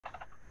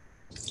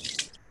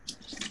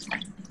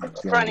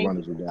See how many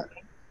runners we got.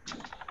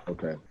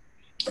 Okay.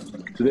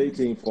 Today,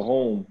 team, for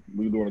home,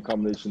 we're doing a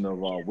combination of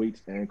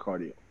weights and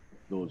cardio.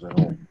 Those at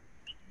home.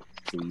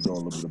 So you're doing a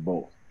little bit of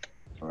both.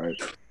 All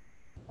right.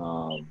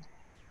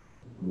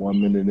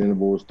 1 minute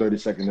intervals,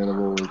 30-second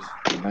intervals,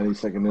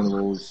 90-second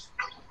intervals,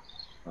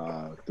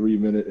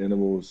 3-minute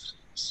intervals.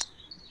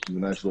 A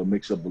nice little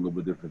mix up a little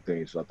bit different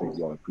things. So I think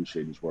y'all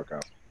appreciate this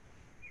workout.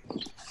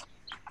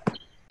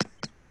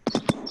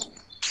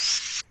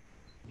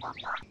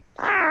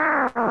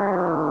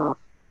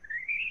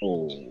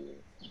 Oh,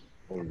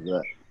 what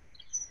was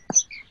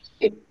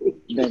that?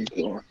 That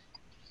door.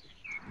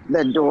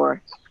 That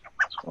door.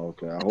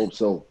 Okay, I hope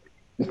so.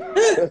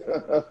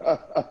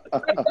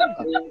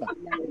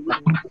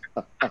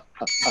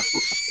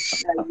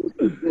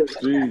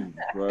 Jesus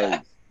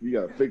Christ. You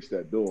gotta fix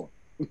that door.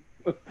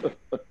 Oh,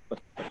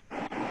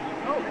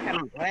 I got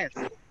on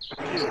glasses.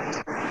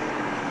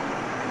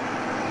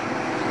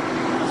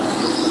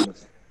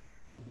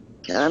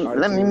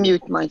 Let me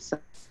mute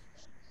myself.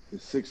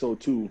 It's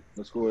 6:02.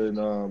 Let's go ahead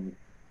and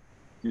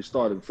get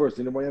started. First,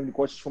 anybody have any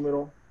questions for me at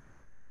all?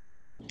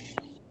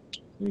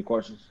 Any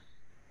questions?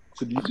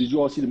 So did you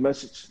all see the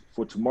message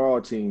for tomorrow,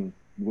 team?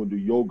 We're gonna do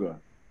yoga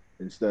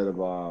instead of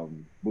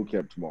boot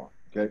camp tomorrow.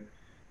 Okay.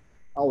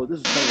 Oh, this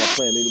is kind of my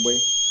plan anyway.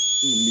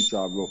 Let me meet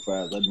y'all real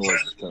fast. That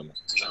noise is coming.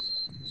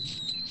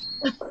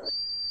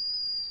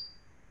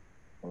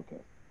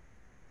 Okay.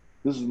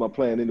 This is my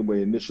plan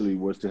anyway. Initially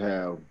was to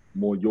have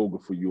more yoga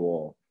for you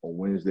all on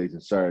Wednesdays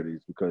and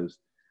Saturdays because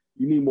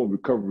you need more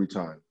recovery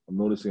time. I'm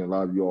noticing a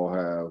lot of you all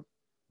have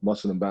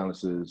muscle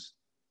imbalances,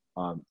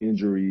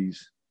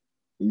 injuries.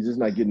 You're just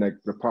not getting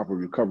the proper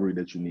recovery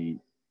that you need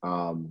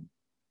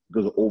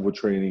because of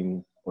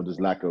overtraining or just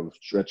lack of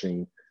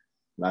stretching,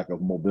 lack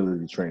of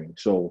mobility training.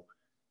 So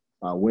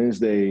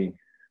Wednesday,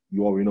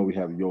 you already know we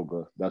have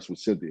yoga. That's with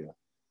Cynthia.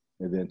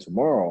 And then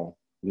tomorrow,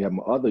 we have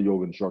my other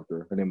yoga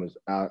instructor. Her name is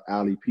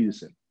Ali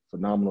Peterson,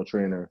 phenomenal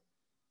trainer.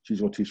 She's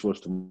going to teach us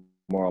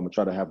tomorrow. I'm going to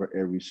try to have her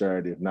every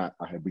Saturday. If not,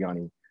 I have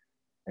Brianni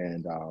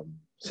and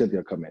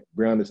Cynthia come in.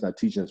 Brianni's not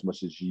teaching as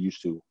much as she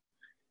used to.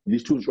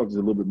 These two instructors are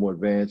a little bit more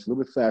advanced, a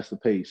little bit faster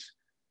pace,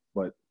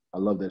 but I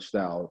love their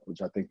style,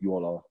 which I think you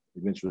all will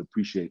eventually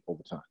appreciate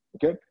over time.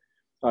 Okay?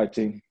 All right,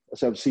 team.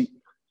 Let's have a seat.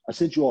 I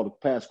sent you all the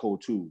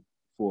passcode, too,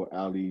 for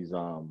Ali's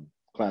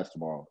class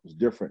tomorrow. It's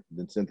different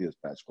than Cynthia's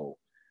passcode.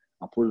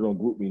 I put it on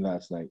GroupMe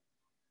last night,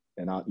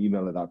 and I'll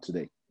email it out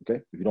today.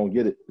 Okay? If you don't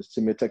get it, just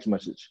send me a text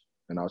message,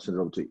 and I'll send it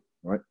over to you.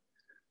 All right?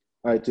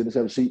 All right, team. Let's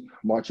have a seat.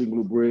 Marching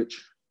glute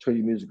bridge. Turn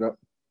your music up.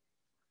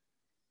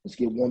 Let's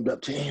get warmed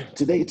up, team.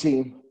 Today,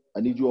 team, I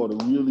need you all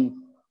to really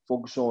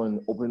focus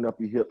on opening up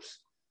your hips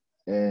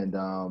and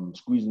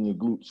squeezing your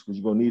glutes because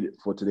you're going to need it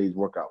for today's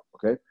workout,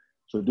 okay?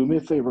 So do me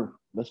a favor.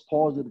 Let's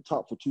pause at the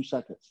top for 2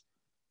 seconds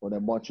on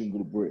that marching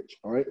glute bridge,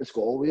 all right? Let's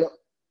go all the way up.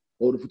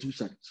 Hold it for 2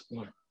 seconds.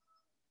 1,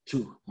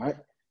 2, all right?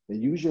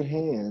 And use your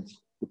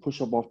hands to push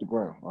up off the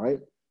ground, all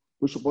right?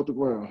 Push up off the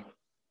ground.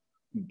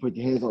 You put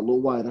your hands out a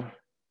little wider. Then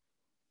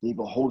you're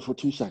going to hold it for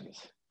 2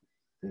 seconds.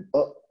 Then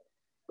up,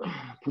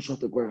 push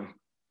off the ground.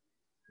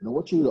 And I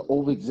want you to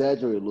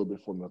over-exaggerate a little bit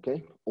for me,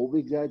 okay?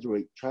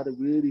 Over-exaggerate. Try to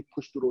really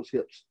push through those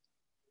hips.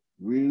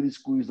 Really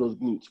squeeze those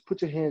glutes.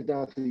 Put your hands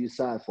down to your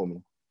side for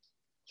me.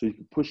 So you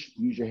can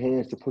use your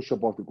hands to push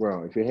up off the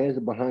ground. If your hands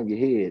are behind your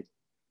head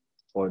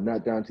or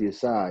not down to your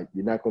side,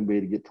 you're not going to be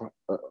able to get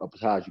up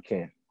as high as you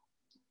can.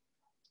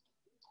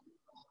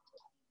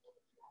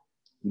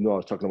 You know I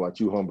was talking about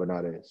you, Humber,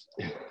 not as.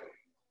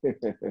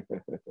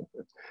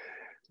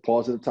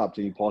 Pause at the top,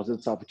 team. Pause at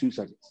the top for 2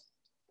 seconds.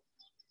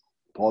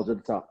 Pause at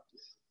the top.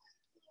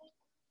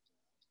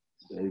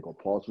 There you go.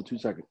 Pause for 2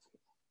 seconds.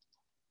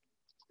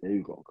 There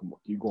you go. Come on.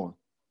 Keep going.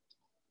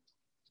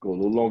 Let's go a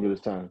little longer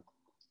this time.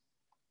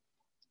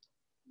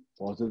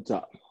 Pause at the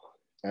top.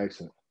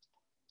 Excellent.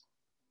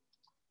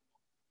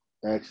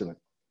 Excellent.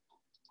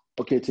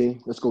 Okay,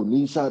 team. Let's go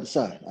knees side to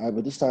side. All right,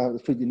 but this time,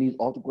 let's put your knees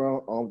off the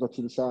ground, arms up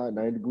to the side,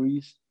 90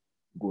 degrees.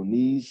 Go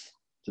knees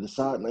to the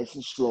side, nice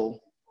and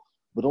slow.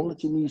 But don't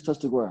let your knees touch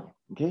the ground,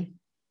 okay?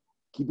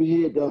 Keep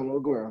your head down on the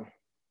ground.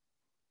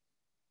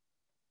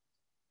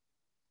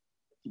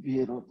 Keep your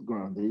head off the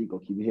ground. There you go.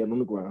 Keep your head on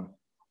the ground.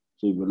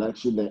 So you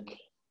relax your neck.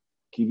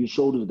 Keep your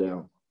shoulders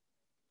down.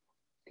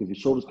 If your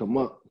shoulders come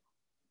up,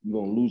 you're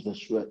going to lose that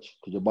stretch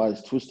because your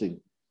body's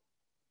twisting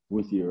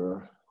with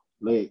your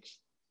legs.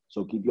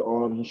 So keep your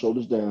arms and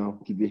shoulders down.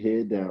 Keep your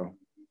head down.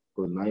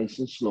 Go nice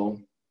and slow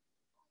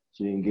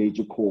so you engage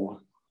your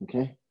core,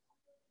 okay?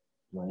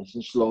 Nice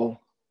and slow.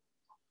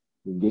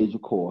 Engage your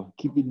core.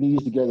 Keep your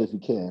knees together if you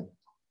can.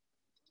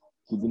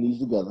 Keep your knees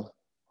together.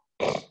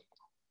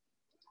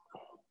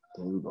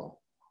 There we go.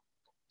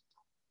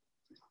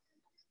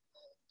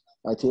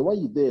 All right, team, while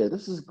you're there,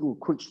 this is a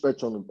quick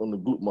stretch on the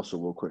glute muscle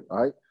real quick,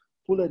 all right?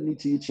 Pull that knee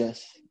to your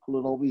chest. Pull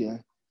it over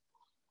here.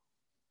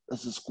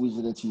 Let's just squeeze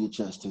it into your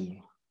chest,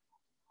 team.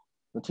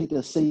 Now take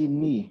that same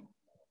knee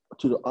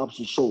to the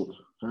opposite shoulder,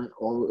 all right?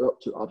 All the way up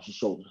to the opposite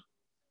shoulder.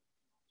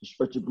 Just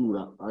stretch your glute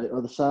out, all right?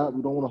 Other side,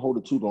 we don't want to hold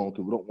it too long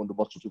because we don't want the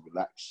muscle to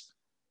relax.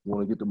 We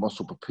want to get the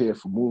muscle prepared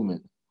for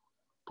movement.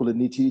 Pull the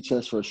knee to your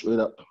chest first, straight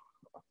up.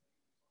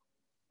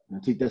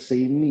 And take that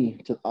same knee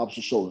to the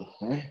opposite shoulder,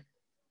 all right?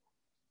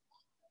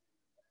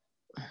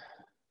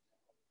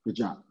 Good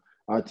job.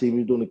 All right, team,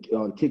 you're doing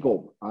a kick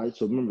over. All right,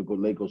 so remember,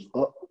 leg goes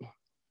up,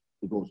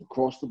 it goes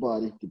across the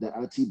body, get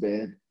that IT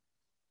band,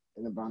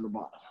 and then down the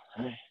bottom,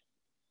 all right?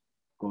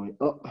 Going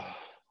up,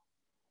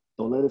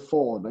 don't let it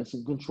fall, nice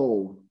and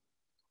controlled,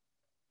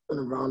 and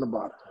around the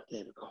bottom.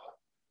 There we go.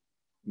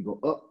 You go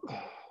up,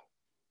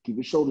 keep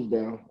your shoulders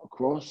down,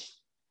 across,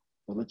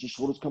 and let your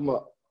shoulders come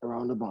up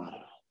around the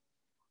bottom.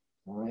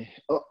 All right,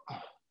 up,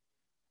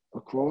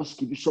 across,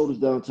 keep your shoulders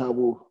down,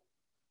 Tabu,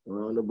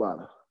 around the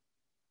bottom.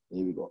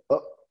 There we go,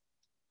 up,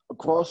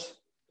 across,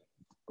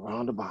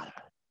 around the bottom.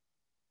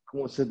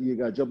 Come on, Cynthia, you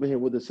gotta jump in here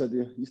with us,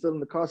 Cynthia. You still in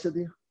the car,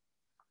 Cynthia?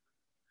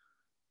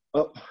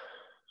 Up,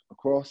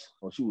 across.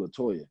 Oh, she with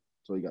Toya.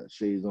 Toya got the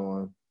shades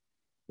on.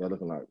 Y'all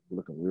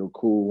looking real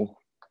cool.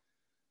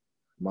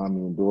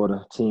 Mommy and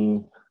daughter,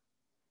 team.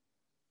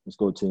 Let's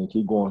go, team.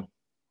 Keep going.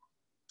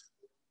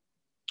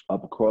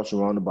 Up, across,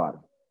 around the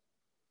bottom.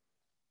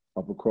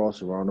 Up,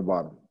 across, around the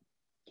bottom.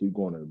 Keep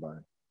going, everybody.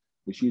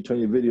 Make sure you turn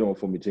your video on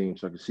for me, team,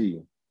 so I can see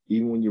you.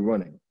 Even when you're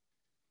running.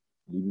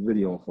 Leave your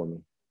video on for me.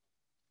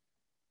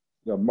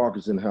 You got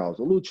Marcus in the house.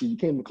 Oluchi, you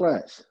came to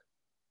class.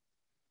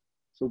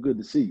 So good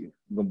to see you.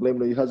 You gonna blame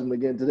it on your husband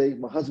again today?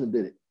 My husband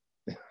did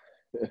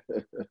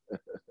it.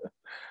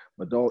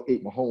 My dog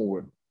ate my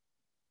homework.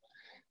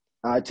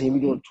 All right, team,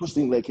 we're doing a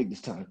twisting leg kick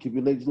this time. Keep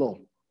your legs low.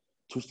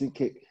 Twisting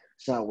kick,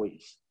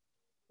 sideways.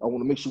 I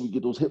want to make sure we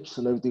get those hips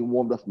and everything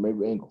warmed up from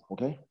every angle,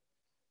 okay?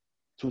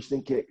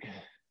 Twisting kick.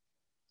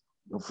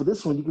 Now for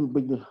this one, you can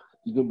bring your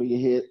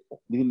head,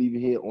 you can leave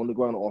your head on the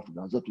ground or off the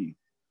ground. It's up to you.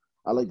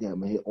 I like to have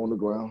my head on the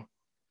ground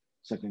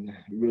so I can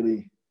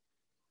really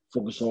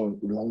focus on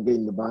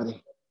elongating the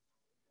body.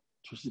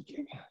 Twisting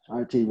kick. All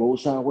right, team, roll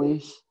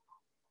sideways.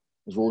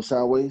 Let's roll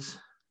sideways.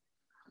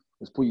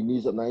 Let's pull your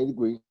knees up 90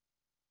 degrees.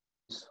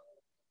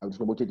 I'm just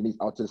gonna rotate the knees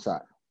out to the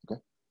side,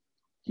 okay?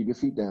 Keep your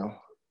feet down.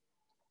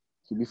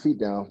 Keep your feet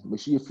down. Make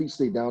sure your feet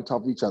stay down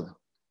top of each other.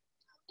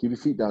 Keep your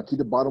feet down. Keep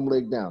the bottom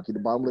leg down. Keep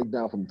the bottom leg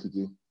down for me,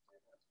 Kiki.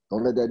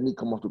 Don't let that knee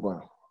come off the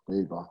ground. There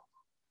you go.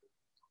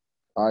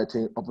 All right,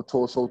 team, upper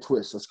torso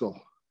twist. Let's go.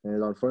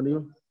 Hands out in front of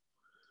you.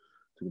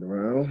 Take it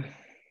around.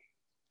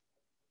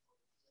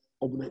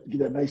 Open it, get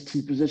that nice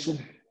T position.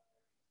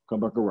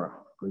 Come back around.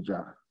 Good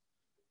job.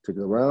 Take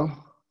it around.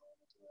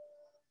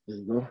 There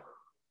you go.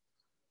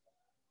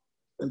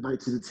 And back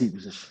to the T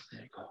position.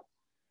 There you go.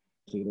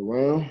 Take it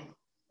around.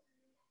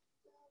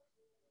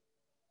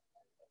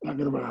 Back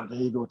it around. There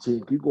you go,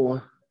 team. Keep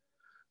going.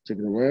 Take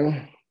it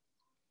around.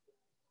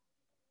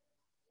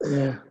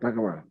 And back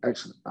around.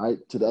 Excellent. All right,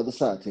 to the other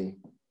side, team.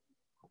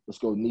 Let's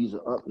go. Knees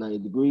are up 90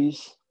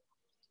 degrees.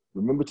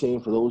 Remember, team,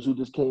 for those who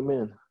just came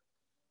in,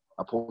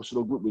 I posted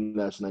a group meeting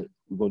last night.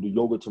 We're going to do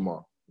yoga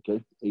tomorrow,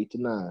 okay? 8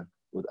 to 9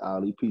 with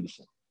Ali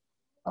Peterson.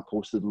 I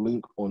posted a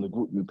link on the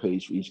group meet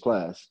page for each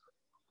class.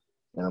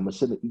 And I'm going to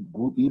send a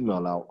group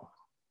email out.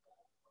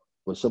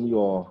 But some of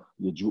y'all,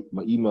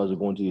 my emails are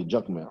going to your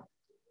junk mail.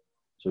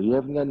 So if you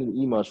haven't gotten any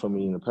emails from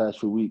me in the past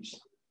few weeks,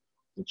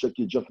 then check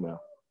your junk mail,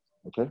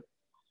 okay?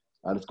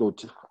 All right, let's go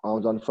to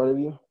arms on the front of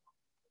you.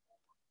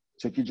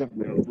 Check your junk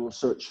mail. Do a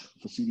search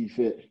for CD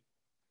Fit.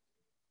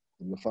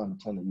 And you'll find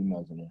a ton of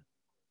emails in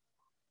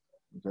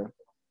there, okay?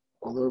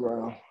 All the way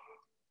around.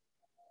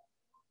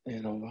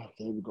 And over.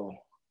 There we go.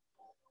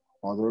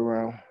 All the way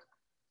around.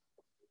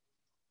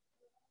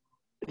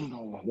 And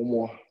over. One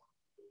more.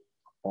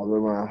 All the way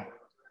around.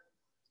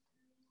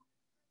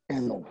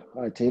 And over.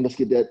 All right, team, let's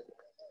get that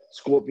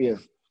scorpion.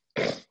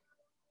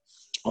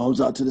 Arms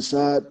out to the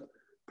side,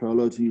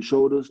 parallel to your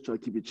shoulders. Try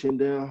to keep your chin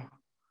down.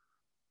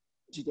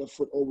 Take that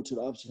foot over to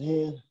the opposite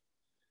hand.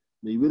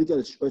 Now you really got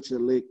to stretch the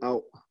leg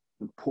out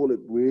and pull it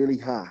really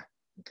high,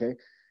 okay?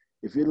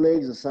 If your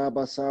legs are side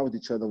by side with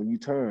each other when you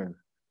turn,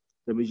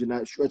 that means you're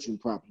not stretching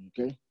properly,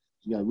 okay?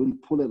 You got to really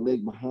pull that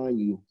leg behind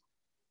you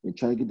and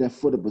try to get that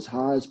foot up as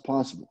high as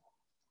possible,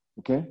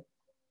 okay?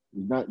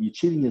 You're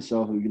cheating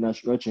yourself if you're not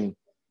stretching.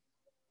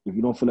 If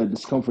you don't feel that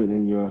discomfort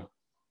in your,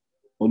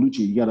 Lucci,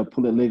 you got to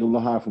pull that leg a little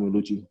higher for me,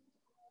 Lucci.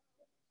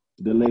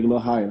 The leg a little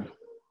higher.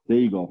 There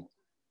you go.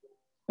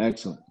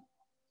 Excellent.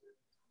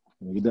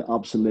 Get the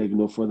opposite leg a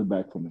little further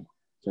back for me.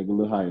 Take it a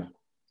little higher.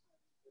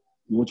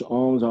 You want your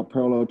arms out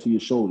parallel to your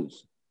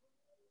shoulders.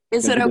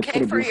 Is it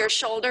okay for your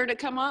shoulder to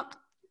come up?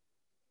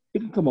 It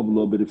can come up a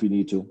little bit if you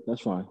need to.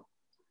 That's fine.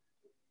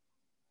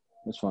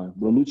 That's fine.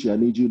 But Lucci, I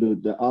need you to,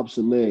 the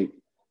opposite leg.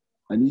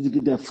 I need you to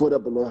get that foot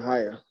up a little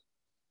higher.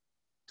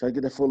 Try to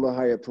get that foot a little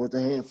higher towards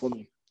the hand for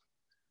me.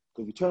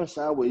 Because if you turn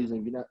sideways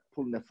and you're not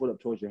pulling that foot up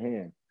towards your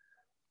hand,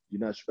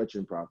 you're not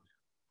stretching properly.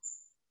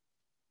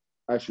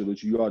 Actually,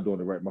 Lucci, you are doing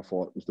it right. My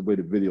fault. It's the way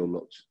the video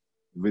looks.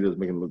 The video is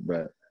making it look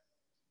bad.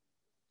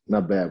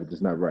 Not bad, but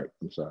just not right.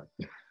 I'm sorry.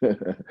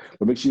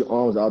 But make sure your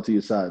arms out to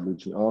your side,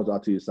 Lucci. Arms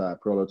out to your side,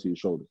 parallel to your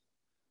shoulders.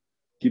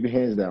 Keep your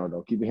hands down,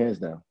 though. Keep your hands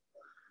down.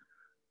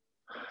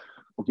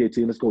 Okay,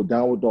 team, let's go.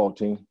 Downward dog,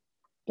 team.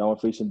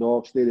 Downward facing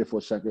dog. Stay there for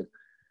a second.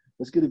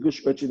 Let's get a good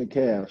stretch in the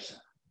calves.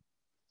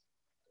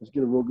 Let's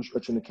get a real good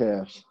stretch in the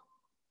calves.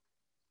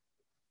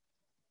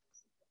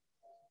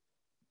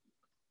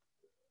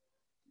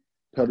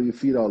 Pedal your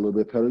feet out a little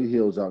bit. Pedal your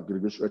heels out. Get a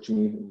good stretch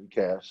in your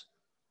calves.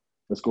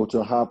 Let's go to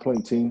a high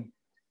plank, team.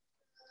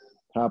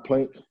 High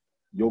plank,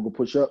 yoga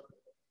push-up.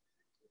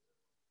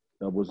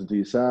 Elbows into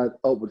your side,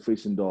 upward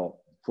facing dog.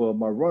 For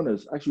my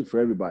runners, actually for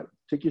everybody,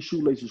 take your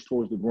shoelaces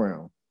towards the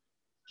ground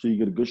so you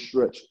get a good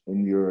stretch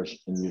in your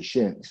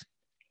shins.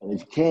 And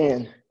if you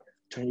can,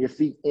 turn your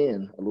feet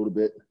in a little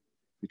bit.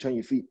 If you turn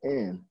your feet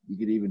in, you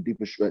get even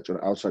deeper stretch on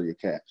the outside of your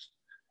calves,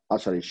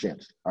 outside of your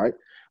shins. All right,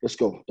 let's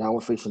go.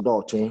 Downward facing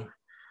dog, team.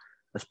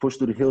 Let's push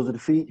through the heels of the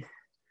feet.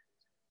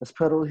 Let's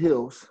pedal the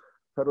heels,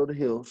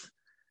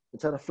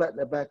 and try to flatten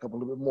that back up a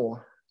little bit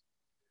more.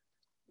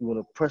 You want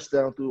to press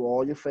down through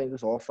all your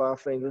fingers, all 5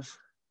 fingers.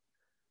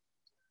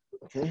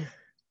 Okay,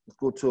 let's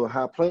go to a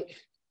high plank.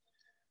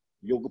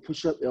 Yoga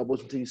push-up,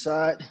 elbows into your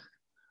side.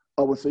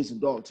 Upward facing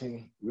dog,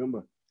 team.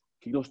 Remember,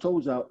 keep those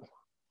toes out.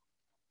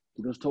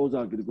 Keep those toes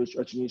out. Get a good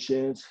stretch in your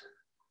shins.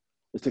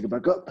 Let's take it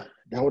back up.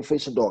 Downward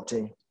facing dog,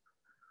 team.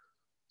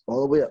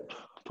 All the way up.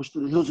 Push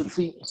through the heels of the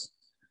feet.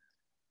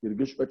 Get a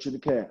good stretch in the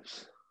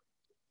calves.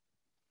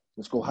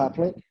 Let's go high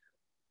plank.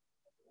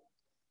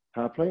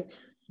 High plank.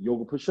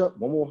 Yoga push-up.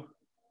 One more.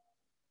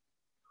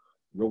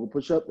 Yoga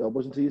push-up.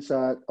 Elbows into your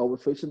side.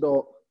 Upward facing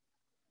dog.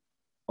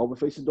 Upward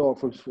facing dog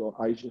first.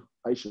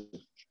 Aisha.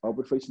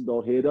 Upward facing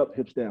dog. Head up.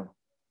 Hips down.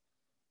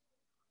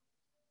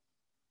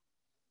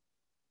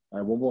 All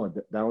right, one more.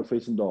 Downward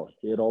facing dog.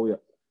 Head all the way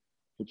up.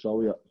 Hips all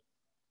the way up.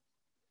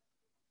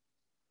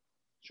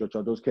 Stretch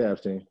out those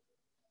calves, team.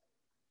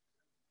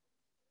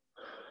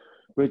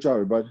 Great job,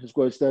 everybody. Let's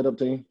go ahead and stand up,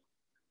 team.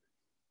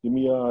 Give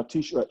me a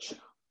T-stretch.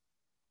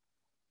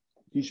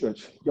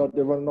 T-stretch. You out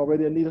there running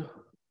already, Anita?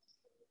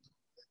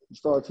 You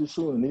started too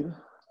soon, Anita.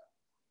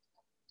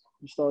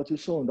 You started too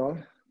soon,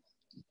 darling.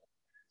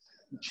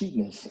 You're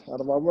cheating us out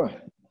of our run.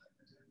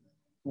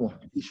 Come on,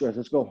 T-stretch,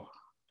 let's go.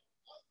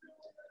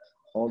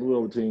 All the way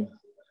over, team.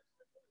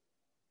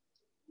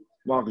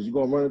 Marcus, you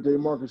gonna run it today,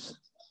 Marcus?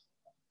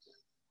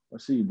 I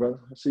see you, brother.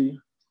 I see you.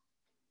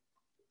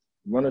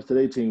 Runners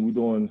today, team, we're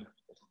doing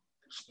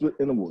split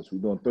intervals. We're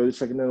doing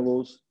 30-second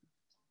intervals.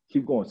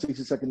 Keep going,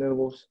 60-second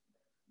intervals.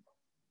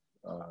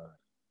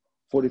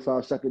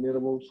 45-second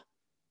intervals.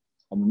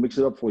 I'm gonna mix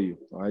it up for you.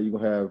 All right, you're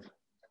gonna have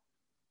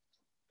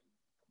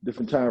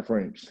different time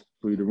frames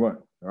for you to run.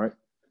 All right.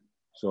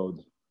 So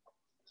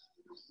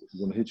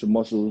you're gonna hit your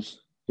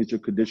muscles, hit your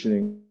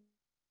conditioning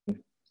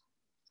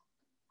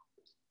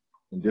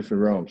in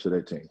different realms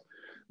today, team.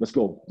 Let's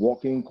go.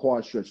 Walking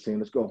quad stretch, team.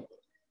 Let's go.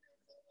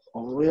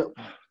 All the way up.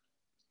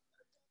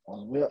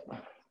 All the way up.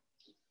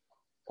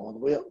 All the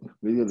way up.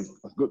 Really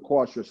a good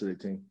quad stretch today,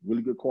 team.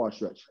 Really good quad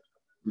stretch.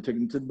 We're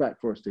taking it to the back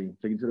first, team.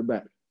 Take it to the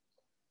back.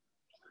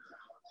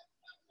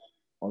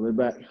 All the way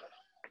back.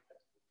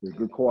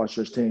 Good quad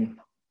stretch, team.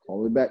 All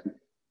the way back.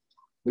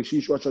 Make sure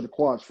you stretch out the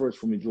quads first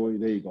for me, Joy.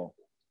 There you go.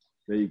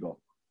 There you go.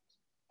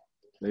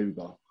 There you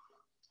go.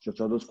 Stretch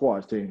out those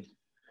quads, team.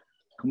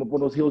 Come up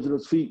on those heels of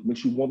those feet. Make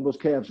sure you warm those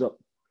calves up.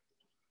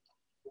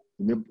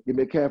 Give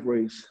me a calf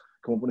raise.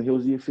 Come up on the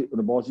heels of your feet, on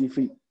the balls of your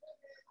feet.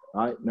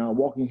 All right, now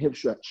walking hip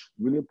stretch.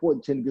 Really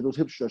important, to get those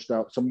hips stretched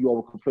out. Some of you all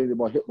were complaining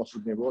about hip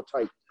muscles being real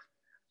tight.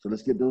 So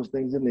let's get those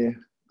things in there.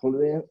 Pull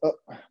it in, up.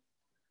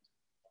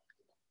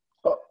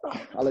 Up.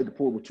 I like to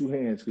pull it with 2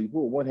 hands, because you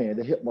pull with 1 hand,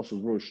 the hip muscle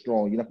is really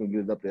strong. You're not going to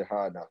get it up there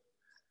high now.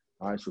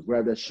 All right, so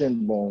grab that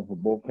shin bone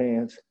with both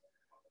hands.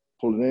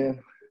 Pull it in.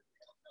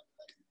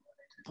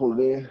 Pull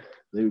it in.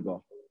 There you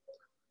go.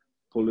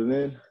 Pull it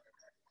in.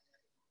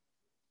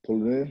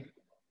 Pull it in.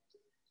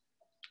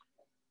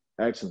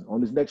 Excellent. On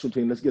this next one,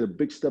 team, let's get a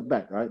big step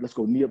back. All right, let's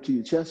go knee up to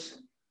your chest.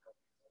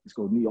 Let's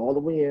go knee all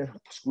the way in.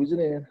 Squeeze it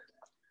in.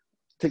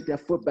 Take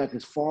that foot back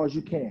as far as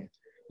you can.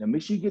 Now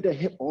make sure you get that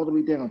hip all the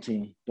way down,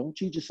 team. Don't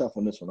cheat yourself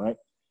on this one, right?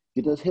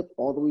 Get that hip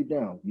all the way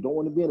down. You don't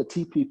want to be in a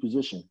TP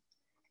position.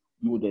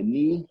 You want that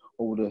knee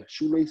over the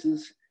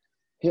shoelaces,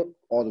 hip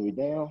all the way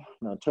down.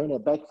 Now turn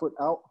that back foot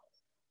out.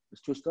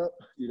 Let's twist up.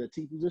 Do that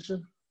T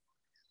position.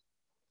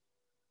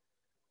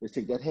 Let's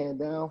take that hand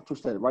down.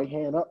 Twist that right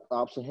hand up,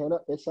 opposite hand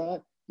up,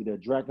 inside. Do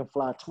that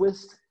dragonfly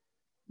twist.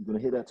 You're going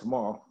to hear that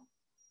tomorrow.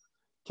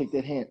 Take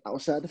that hand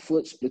outside the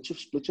foot.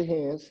 Split your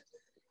hands.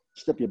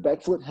 Step your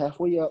back foot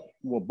halfway up.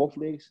 You want both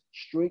legs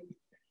straight.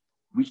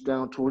 Reach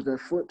down towards that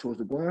foot, towards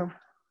the ground.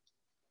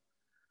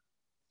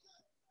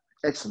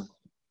 Excellent.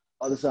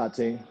 Other side,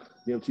 team.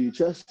 Get up to your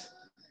chest.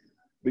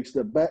 Big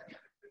step back.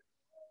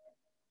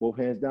 Both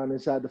hands down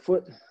inside the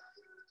foot.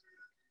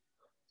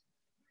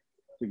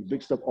 Take a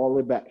big step all the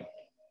way back.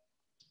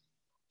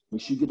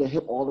 Make sure you get that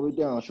hip all the way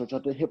down. Stretch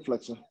out that hip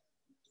flexor.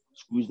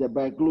 Squeeze that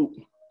back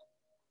glute.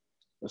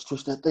 Let's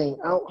twist that thing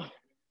out.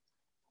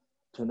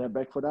 Turn that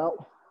back foot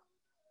out.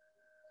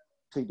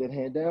 Take that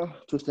hand down.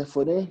 Twist that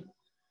foot in.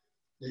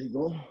 There you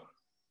go.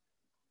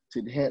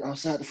 Take the hand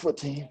outside the foot,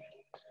 team.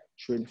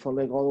 Straighten the front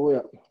leg all the way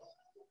up.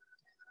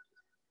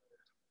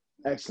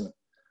 Excellent.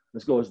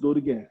 Let's go. Let's do it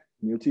again.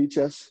 Knee to your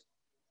chest.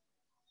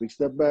 Big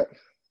step back.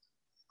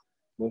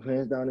 Both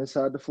hands down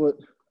inside the foot.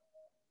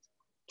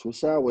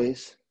 Twist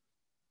sideways.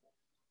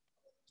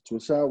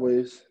 Twist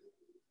sideways.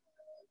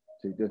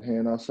 Take that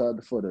hand outside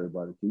the foot,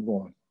 everybody. Keep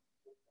going.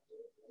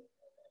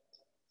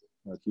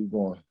 All right, keep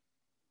going.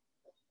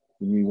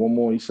 You need one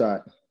more each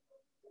side.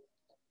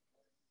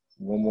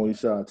 One more each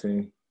side,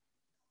 team.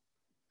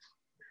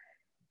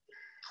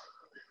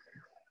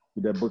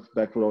 Get that book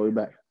back foot all the way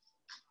back.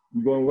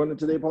 You going running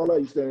today, Paula?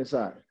 You stay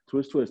inside.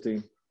 Twist, twist,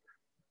 team.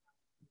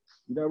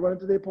 You not running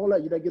today, Paula?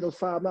 You not get those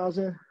 5 miles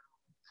in?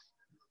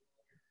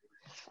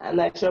 I'm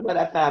not sure about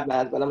that 5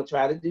 miles, but I'm going to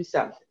try to do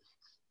something.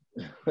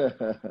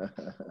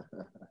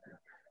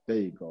 There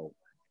you go.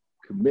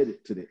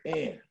 Committed to the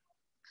end.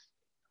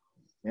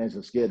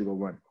 Angela's scared to go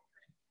run.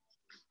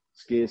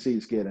 Scared, see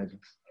you scared, Angela.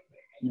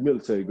 You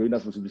military, girl. You're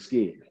not supposed to be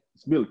scared.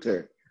 It's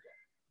military.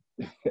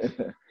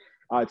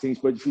 All right, team,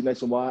 spread your feet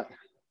nice and wide.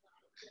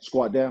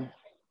 Squat down.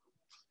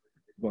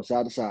 Going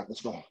side to side.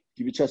 Let's go.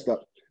 Keep your chest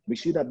up. Make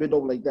sure you're not bent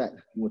over like that.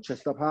 You want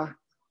chest up high?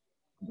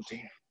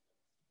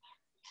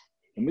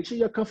 And make sure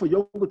you're come for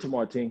yoga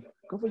tomorrow, team.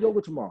 Come for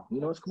yoga tomorrow. You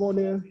know, let's come on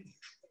in.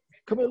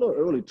 Come in a little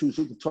early, too,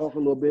 so you can talk a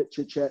little bit,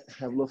 chit-chat,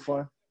 have a little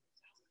fun.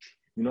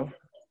 You know?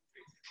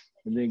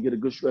 And then get a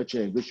good stretch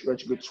in. Good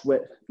stretch, good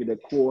sweat. Get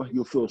that core.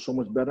 You'll feel so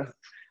much better.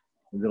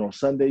 And then on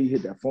Sunday, you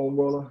hit that foam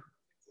roller.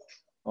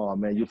 Oh,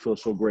 man, you'll feel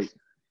so great.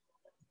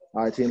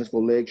 All right, team, let's go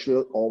leg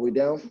straight all the way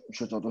down.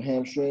 Stretch out the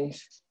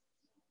hamstrings.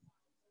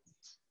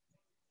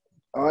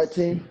 All right,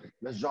 team,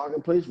 let's jog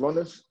in place.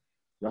 Runners,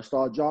 y'all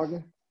start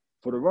jogging.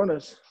 For the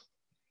runners,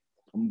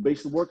 I'm going to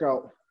base the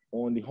workout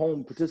on the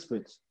home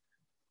participants.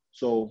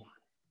 So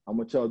I'm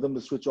going to tell them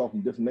to switch off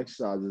from different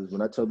exercises.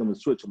 When I tell them to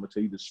switch, I'm going to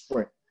tell you to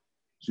sprint.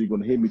 So you're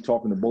going to hear me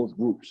talking to both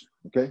groups,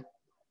 okay?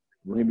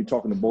 You're going to hear me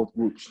talking to both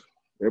groups.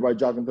 Everybody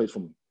jog in place for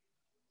me.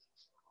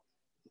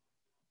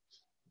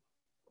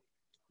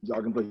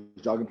 Jog in place,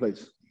 jog in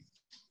place.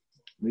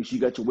 Make sure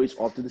you got your weights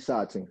off to the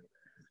side, team.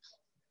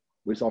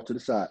 Weights off to the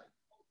side.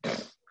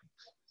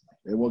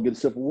 Everyone get a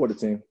sip of water,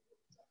 team.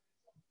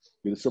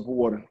 Get a sip of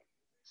water.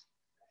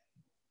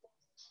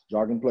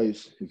 Jog in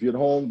place. If you're at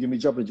home, give me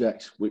jumping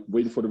jacks.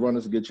 Waiting for the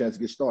runners to get a chance to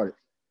get started.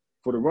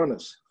 For the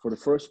runners, for the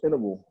first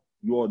interval,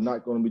 you are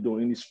not going to be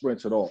doing any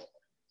sprints at all.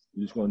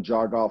 You're just going to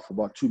jog out for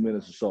about 2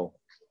 minutes or so.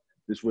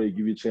 This way,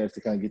 give you a chance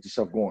to kind of get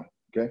yourself going,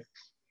 okay?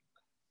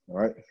 All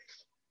right?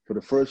 For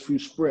the first few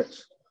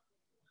sprints,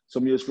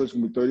 some of your sprints are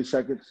going to be 30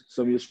 seconds.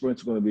 Some of your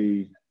sprints are going to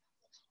be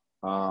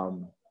a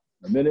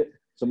minute.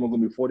 Some are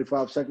going to be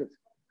 45 seconds.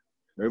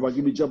 Everybody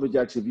give me jumping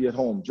jacks if you're at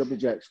home. Jumping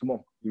jacks, come on.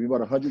 Give me about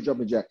 100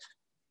 jumping jacks.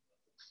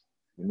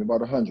 Give me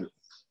about 100.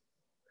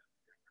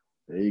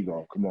 There you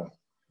go. Come on.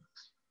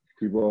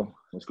 Keep on.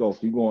 Let's go.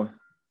 Keep going.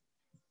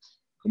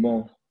 Come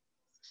on.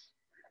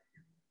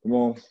 Come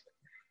on.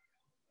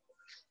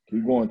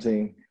 Keep going,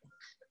 team.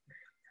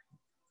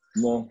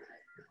 Come on.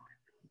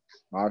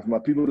 All right, for my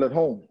people at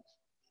home.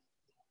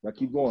 Now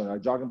keep going. I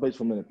jog in place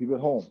for a minute. People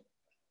at home.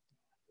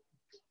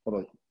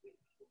 Hold on.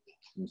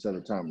 Let me set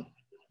a timer.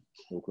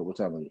 Real quick. What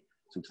time is it?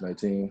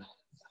 6:19.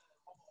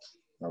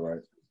 All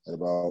right. At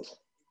about.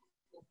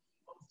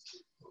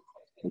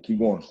 We'll keep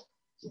going.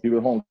 People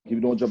at home.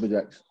 Keep doing jumping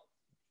jacks.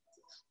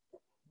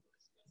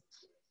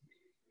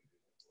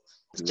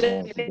 Just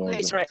in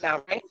place right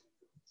now, right?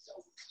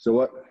 So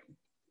what?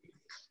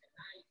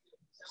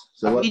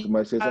 So what? We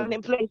Somebody say something?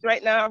 in place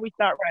right now, or we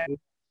start running?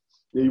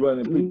 Yeah, you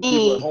running.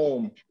 People at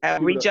home.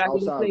 Are we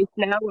jogging in place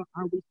now,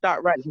 or we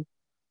start running?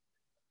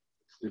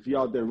 If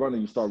you're out there running,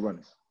 you start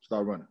running.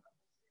 Start running.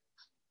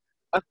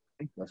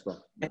 Okay. Let's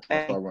start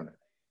running.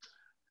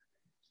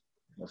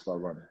 Let's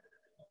start running.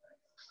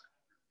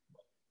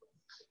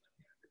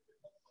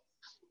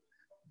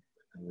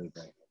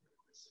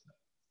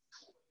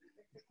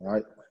 All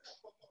right.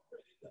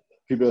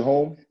 People at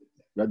home,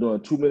 y'all doing a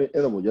 2-minute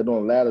interval. You're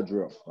doing a ladder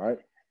drill, all right?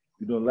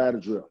 You're doing a ladder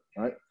drill,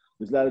 all right?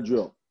 This ladder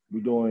drill,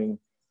 we're doing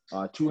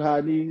 2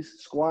 high knees,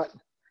 squat,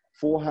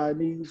 4 high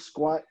knees,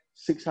 squat,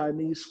 6 high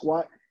knees,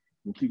 squat.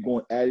 You keep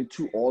going, adding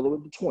 2 all the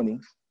way to 20,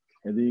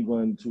 and then you're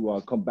going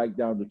to come back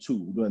down to 2.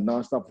 We're doing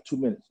nonstop for 2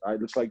 minutes, all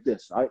right? Looks like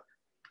this, all right?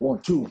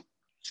 1, 2,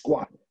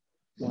 squat.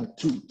 1,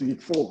 2, 3,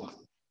 4,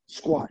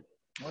 squat.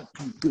 1,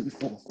 2, 3,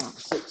 4, 5,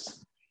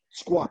 6,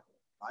 squat.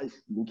 All right,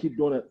 we'll keep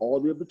doing it all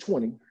the way up to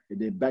 20, and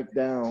then back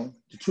down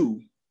to 2,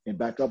 and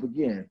back up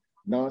again,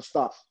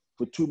 nonstop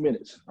for 2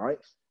 minutes. All right,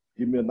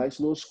 give me a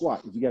nice little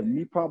squat. If you have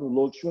knee problems,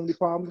 low extremity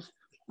problems,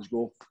 let's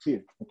go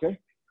here. Okay,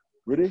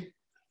 ready?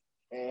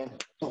 And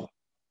 1,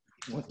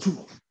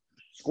 2,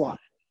 squat.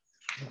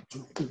 1,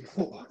 2, 3,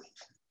 4,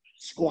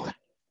 squat.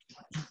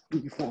 1, 2,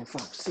 3, 4,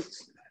 5,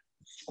 6,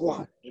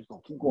 squat. Let's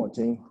go. Keep going,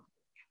 team.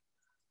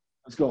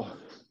 Let's go.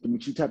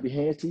 Make sure you tap your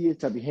hands to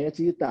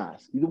your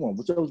thighs. Either one,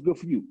 whichever's good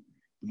for you.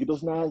 Get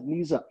those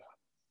knees up.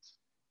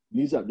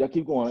 Knees up. Y'all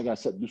keep going. I got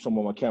to do something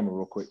on my camera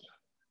real quick.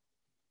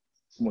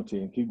 Come on,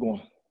 team. Keep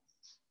going.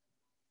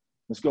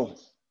 Let's go.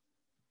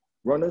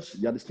 Runners,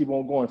 y'all just keep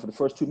on going for the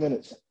first 2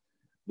 minutes.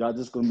 Y'all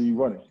just going to be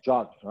running,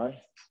 jogging, all right?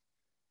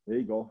 There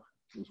you go.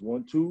 Just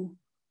 1, 2.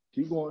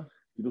 Keep going.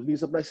 Get those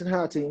knees up nice and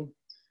high, team.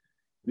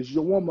 This is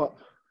your warm-up.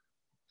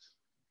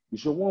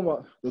 This is your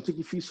warm-up. Don't take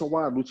your feet so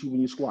wide, Lucci,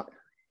 when you squat.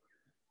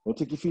 Don't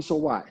take your feet so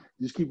wide.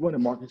 Just keep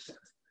running, Marcus.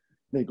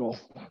 There you go.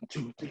 1,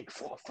 2, 3,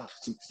 4, 5,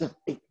 6, 7,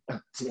 8,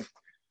 9, 10.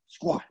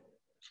 Squat.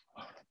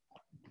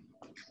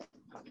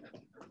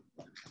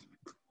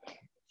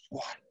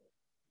 Squat.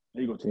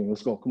 There you go, team.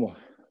 Let's go. Come on.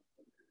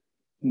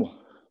 Come on.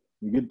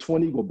 You get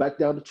 20, go back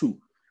down to 2.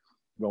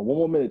 Go 1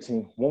 more minute,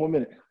 team. 1 more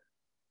minute.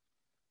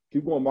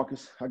 Keep going,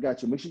 Marcus. I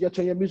got you. Make sure you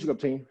turn your music up,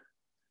 team.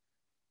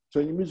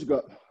 Turn your music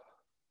up.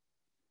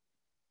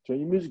 Turn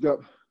your music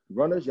up.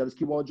 Runners, y'all just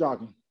keep on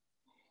jogging.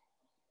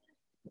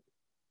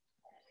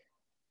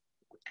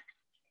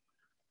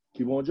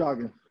 Keep on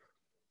jogging.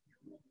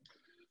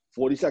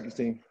 40 seconds,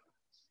 team.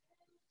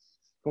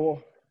 Come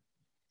on.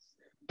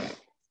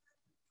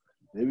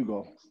 There we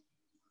go.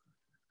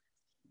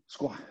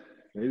 Squat.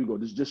 There we go.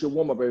 This is just your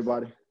warm-up,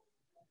 everybody.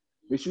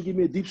 Make sure you give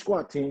me a deep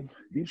squat, team.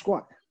 Deep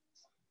squat.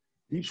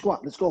 Deep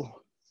squat. Let's go.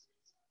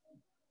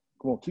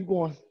 Come on. Keep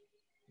going.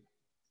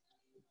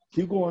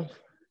 Keep going.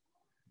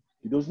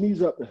 Get those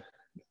knees up.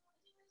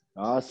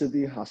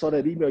 Cynthia, I saw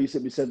that email you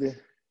sent me, Cynthia.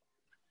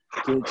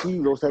 Can't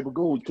achieve those type of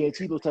goals. Can't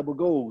achieve those type of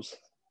goals.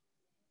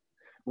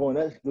 Going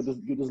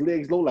get those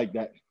legs low like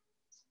that.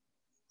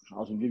 I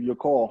was gonna give you a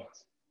call.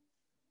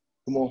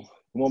 Come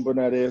on,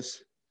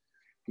 Bernardez.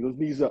 Get those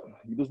knees up.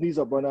 Get those knees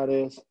up,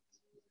 Bernardez. Get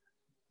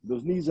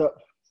those knees up.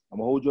 I'm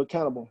gonna hold you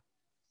accountable.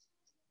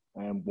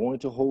 I am going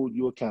to hold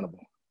you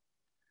accountable.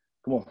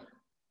 Come on.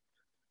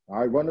 All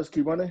right, runners,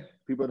 keep running.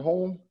 People at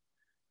home,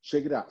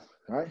 shake it out.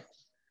 All right.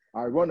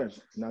 All right, runners.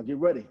 Now get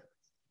ready.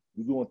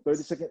 We're doing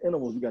 30-second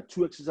intervals. We got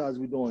 2 exercises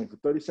we're doing for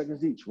 30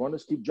 seconds each.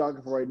 Runners, keep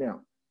jogging for right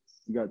now.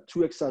 We got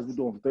 2 exercises we're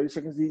doing for 30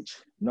 seconds each,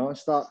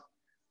 non-stop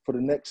for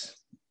the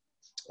next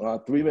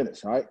 3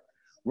 minutes, all right?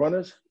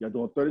 Runners, y'all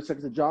doing 30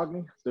 seconds of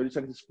jogging, 30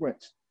 seconds of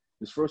sprints.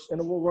 This first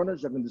interval,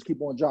 runners, y'all can just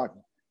keep on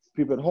jogging.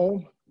 People at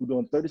home, we're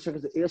doing 30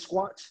 seconds of air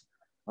squats,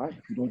 all right?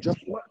 We're doing jump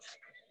squats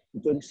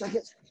for 30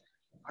 seconds,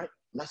 all right?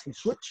 Let's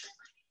switch.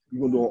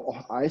 You're gonna do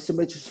an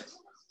isometric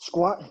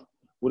squat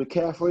with a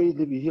calf raise,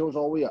 lift your heels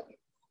all the way up.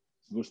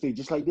 You're gonna stay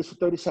just like this for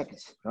 30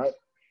 seconds, all right?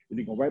 And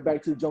then go right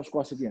back to the jump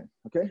squats again,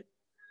 okay?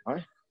 All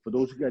right, for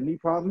those who got knee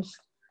problems,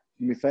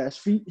 give me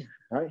fast feet,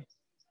 all right?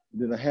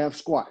 And then a half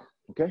squat,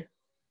 okay?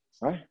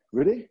 All right,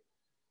 ready?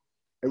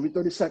 Every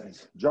 30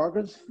 seconds.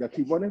 Joggers, y'all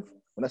keep running.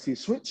 When I see a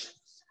switch,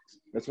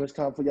 that's when it's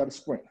time for y'all to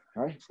sprint,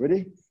 all right?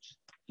 Ready?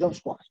 Jump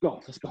squats,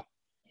 go, let's go.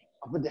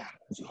 Up and down,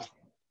 let's go. Up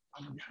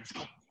and down, let's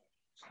go.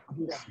 Up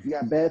and down. If you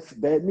got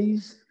bad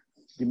knees,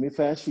 give me a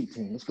fast feet,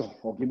 team, let's go.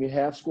 Or give me a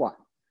half squat.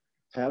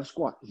 Half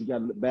squat. If you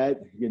got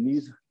your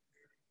knees,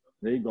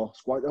 there you go.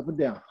 Squat up and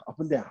down, up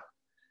and down.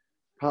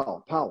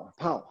 Power, power,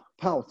 power,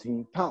 power,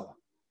 team, power,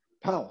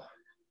 power,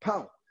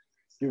 power.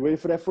 Get ready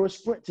for that first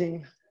sprint,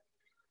 team.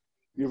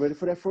 Get ready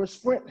for that first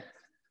sprint.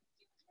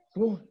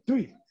 Come on,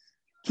 3,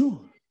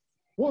 2,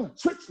 1,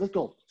 switch, let's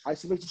go.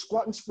 Isolate your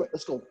squat and sprint,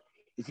 let's go.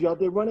 If you're out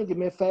there running, give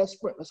me a fast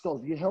sprint, let's go.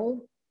 If you're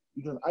home,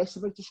 you're gonna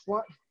isolate your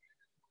squat,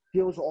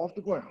 heels are off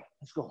the ground,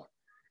 let's go.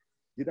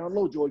 Get down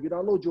low, Joy, get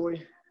down low,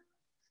 Joy.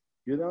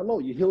 Get down low,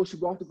 your heels should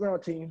go off the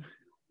ground, team.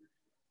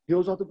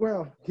 Heels off the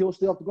ground, heels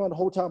stay off the ground the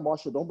whole time,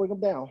 Marshall, don't bring them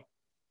down.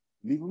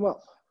 Leave them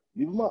up,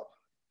 leave them up,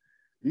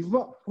 leave them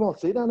up. Come on,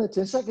 stay down there,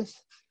 10 seconds.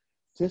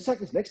 10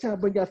 seconds. Next time,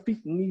 bring your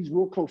feet and knees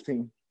real close,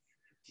 team.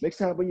 Next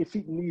time, bring your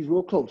feet and knees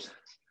real close.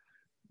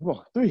 Come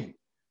on, 3,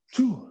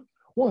 2,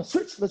 1,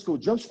 switch. Let's go.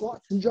 Jump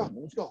squats and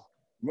jogging. Let's go.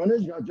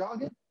 Runners, y'all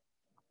jogging.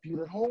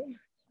 People at home,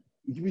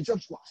 you give me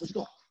jump squats. Let's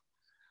go.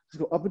 Let's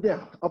go up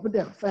and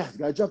down, fast. You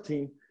gotta jump,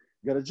 team.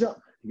 You gotta jump.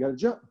 You gotta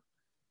jump.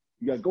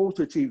 You got goals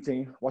to achieve,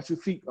 team. Watch your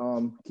feet,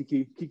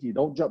 Kiki.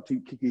 Don't jump,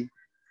 team, Kiki.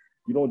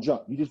 You don't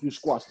jump. You just do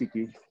squats,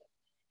 Kiki.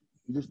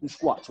 You just do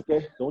squats,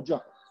 okay? Don't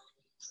jump.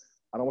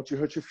 I don't want you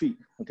to hurt your feet,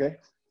 okay?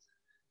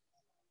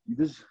 You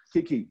just,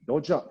 Kiki,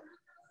 don't jump.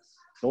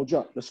 Don't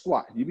jump. The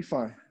squat. You'll be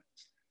fine.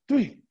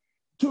 3,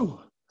 2,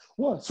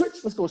 1.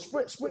 Switch. Let's go.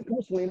 Sprint. Come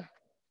on, Selena.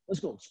 Let's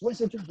go.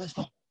 Sprint. Let's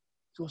go.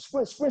 So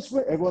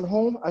sprint. Everyone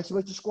home,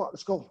 isolate your squat.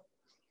 Let's go.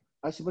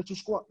 Isolate your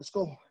squat. Let's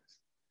go.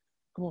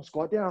 Come on,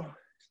 squat down.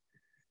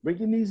 Bring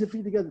your knees and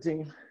feet together,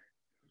 team.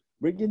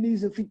 Bring your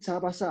knees and feet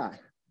side by side.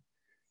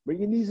 Bring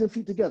your knees and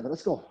feet together.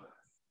 Let's go.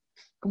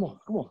 Come on,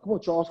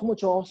 Charles. Come on.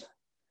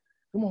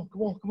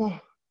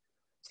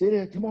 Stay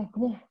there. Come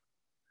on.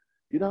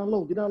 Get down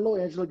low,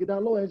 Angela. Get a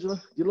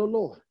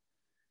little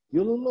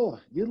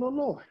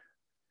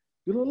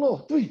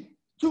lower. 3,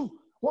 2,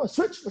 1.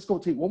 Switch. Let's go,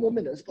 team. 1 more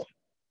minute. Let's go.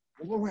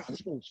 1 more round.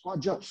 Let's go. Squat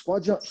jumps.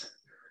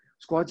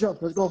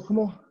 Let's go. Come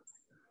on.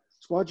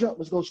 Squat jump.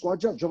 Let's go. Squat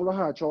jump. Jump a little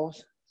higher,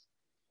 Charles.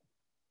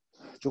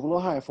 Jump a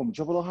little higher for me.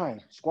 Jump a little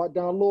higher. Squat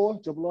down lower.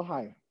 Jump a little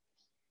higher.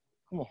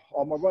 Come on.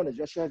 All my runners,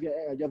 y'all should have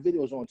your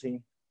videos on,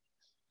 team.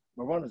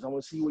 My runners, I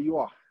want to see where you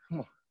are. Come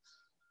on. I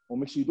want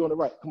to make sure you're doing it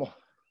right. Come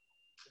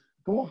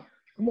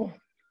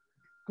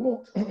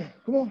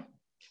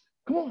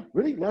on.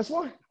 Ready? Last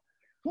one.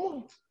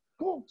 Come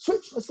on.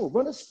 Switch. Let's go.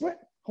 Run a sprint.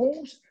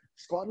 Holmes.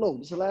 Squat low.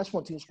 This is the last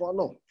one, team. Squat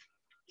low.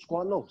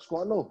 Squat low,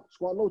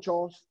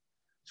 Charles.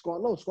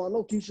 Squat low,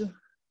 Keisha.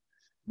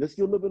 Let's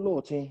get a little bit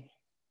lower, team.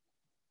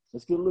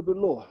 Let's get a little bit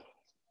lower.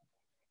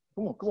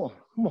 Come on, come on,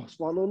 come on.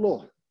 Squat a little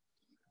lower.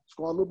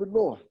 Squat a little bit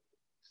lower.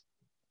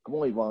 Come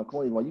on, Yvonne. Come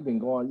on, Yvonne. You've been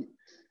going.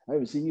 I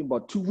haven't seen you in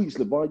about 2 weeks,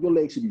 LeVon. Your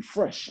legs should be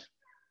fresh.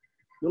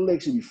 Your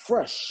legs should be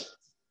fresh.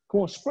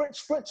 Come on, sprint,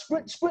 sprint,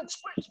 sprint, sprint,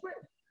 sprint, sprint.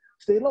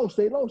 Stay low,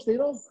 stay low, stay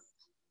low.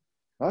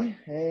 All right,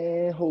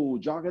 and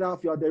hold. Jog it out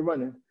if you're out there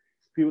running.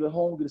 People at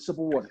home, get a sip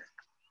of water.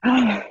 Come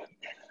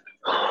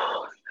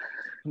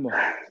on.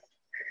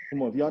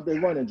 Come on. If you're out there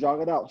running,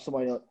 jog it out.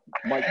 Somebody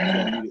might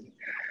need it.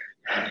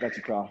 I got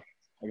you, Kyle.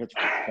 I got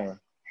you, Karen.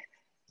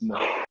 Come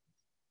on.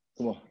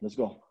 Come on. Let's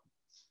go.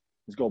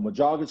 Let's go. My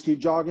joggers, keep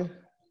jogging.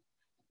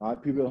 All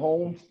right, people at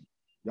home,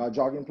 y'all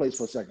jog in place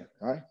for a second.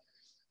 All right.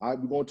 All right,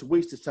 we're going to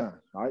waste this time.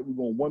 All right, we're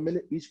going 1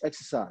 minute each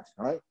exercise.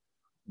 All right.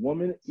 1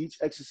 minute each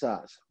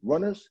exercise.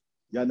 Runners,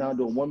 y'all now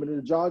doing 1 minute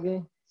of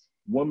jogging,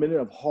 1 minute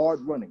of hard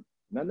running.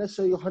 Not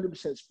necessarily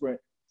 100% sprint,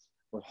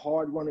 but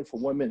hard running for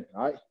 1 minute.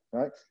 All right. All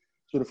right.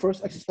 So the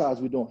first exercise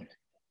we're doing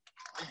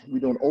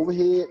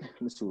overhead.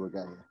 Let's see what we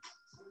got here.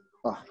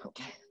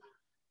 Okay.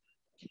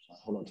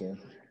 Hold on, Tim.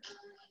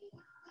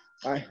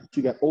 All right. So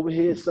you got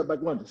overhead, step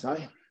back lunges. All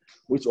right.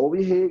 Which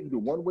overhead, you do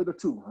 1 weight or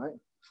 2. All right.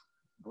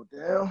 Go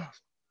down,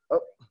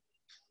 up,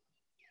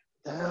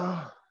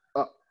 down,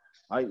 up.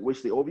 All right.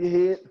 Which the over your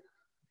head,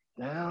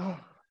 down,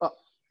 up.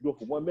 Go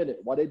for 1 minute.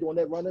 While they're doing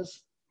that,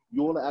 runners,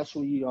 you want to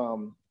actually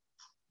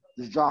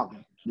just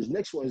jogging. This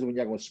next one is when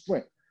you're going to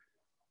sprint.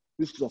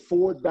 This is a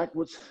forward,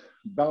 backwards,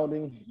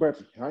 bounding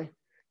burpee, all right?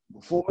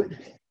 Go forward,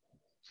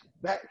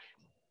 back,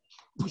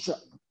 push up.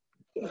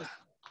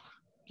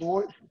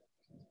 Forward,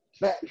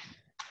 back,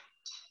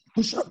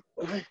 push up,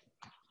 all right?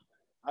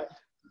 All right.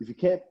 If you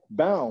can't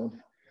bound,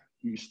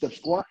 you step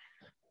squat,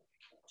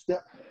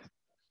 step,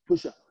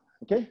 push up,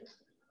 okay?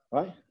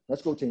 All right,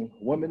 let's go, team.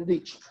 1 minute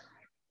each,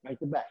 back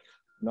to back,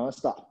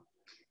 non-stop.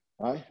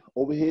 All right,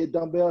 overhead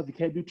dumbbell. If you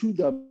can't do 2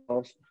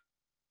 dumbbells,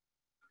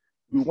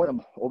 do 1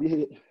 over your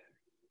head.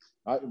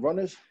 All right,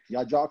 runners,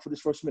 y'all jog for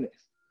this first minute.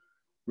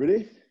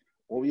 Ready?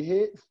 Over your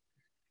head,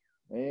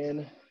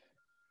 and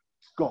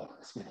go.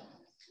 Let's get it.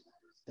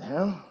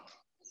 Down.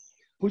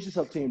 Push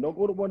yourself, team. Don't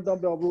go to 1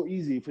 dumbbell real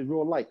easy if it's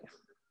real light. If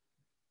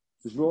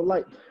it's real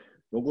light,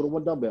 don't go to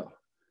 1 dumbbell.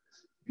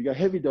 If you got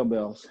heavy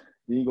dumbbells,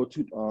 then you go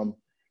to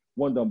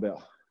 1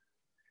 dumbbell.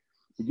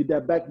 You get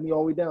that back knee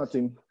all the way down,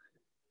 team.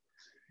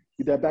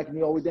 Get that back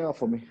knee all the way down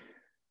for me.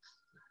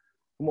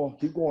 Come on,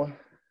 keep going.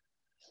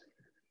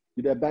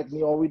 Get that back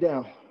knee all the way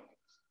down.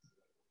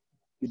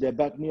 Get that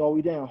back knee all the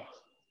way down.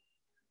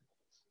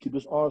 Keep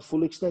those arms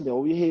fully extended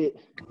over your head.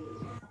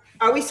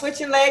 Are we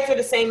switching legs or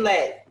the same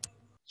leg?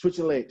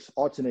 Switching legs,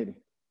 alternating.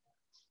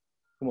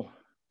 Come on,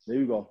 there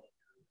you go.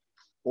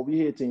 Over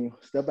your head, team.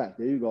 Step back,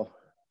 there you go.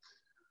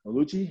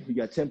 Lucci, you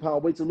got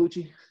 10-pound weights,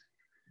 Lucci.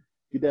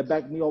 Get that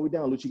back knee all the way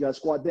down. Lucci, you got to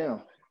squat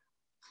down.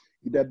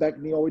 Get that back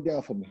knee all the way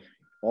down for me.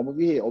 Over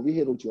your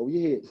head, Lucci, over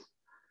your head.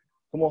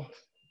 Come on.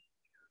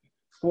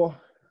 Come on.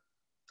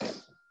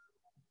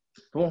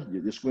 Come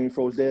on, your screen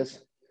froze, Des.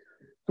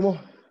 Come on.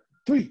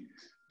 3,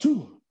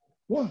 2,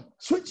 1.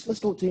 Switch. Let's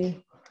go,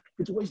 team.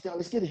 Get your waist down.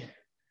 Let's get it.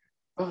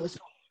 All right, let's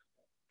go.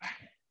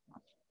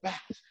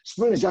 Back.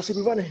 Sprinters, y'all should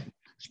be running.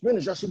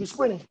 Sprinters, y'all should be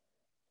sprinting.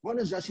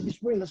 Runners, y'all should be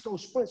sprinting. Let's go.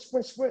 Sprint,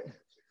 sprint, sprint.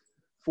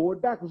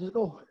 Forward, backwards. Let's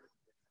go.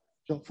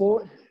 Jump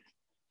forward.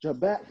 Jump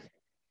back.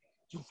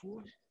 Jump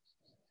forward.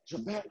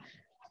 Jump back.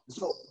 Let's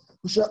go.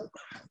 Push up.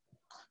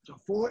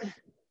 Jump forward.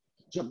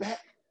 Jump back.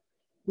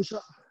 Push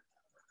up.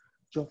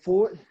 Jump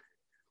forward.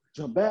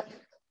 Jump back.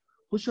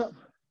 Push up.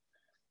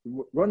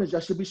 Runners,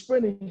 y'all should be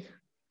sprinting.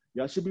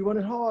 Y'all should be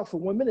running hard for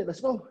 1 minute.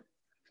 Let's go.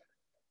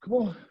 Come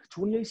on.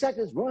 28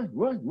 seconds. Run,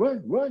 run,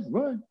 run, run,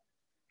 run.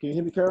 Can you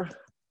hear me, Kara?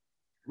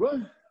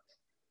 Run.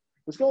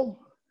 Let's go.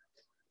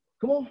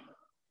 Come on.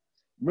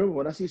 Remember,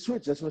 when I see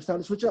switch, that's when it's time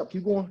to switch up.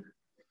 Keep going.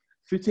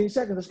 15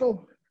 seconds. Let's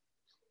go.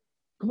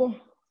 Come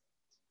on.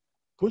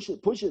 Push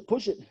it, push it,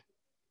 push it.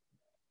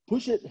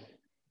 Push it.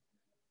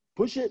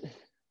 Push it.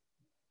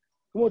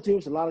 Come on, team.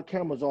 There's a lot of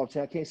cameras off,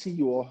 team. I can't see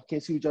you all.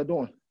 Can't see what y'all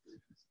doing.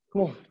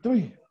 Come on.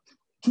 3,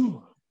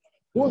 2,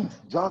 1.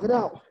 Jog it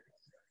out.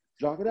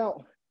 Jog it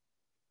out.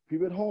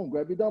 People at home,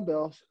 grab your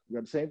dumbbells. We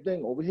got the same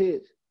thing,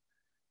 overhead.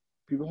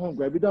 People at home,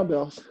 grab your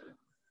dumbbells.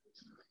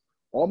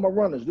 All my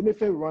runners, do me a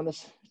favor,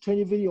 runners. Turn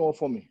your video on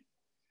for me.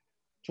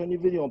 Turn your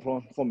video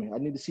on for me. I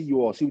need to see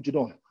you all, see what you're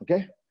doing,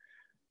 okay?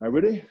 All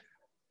right, ready?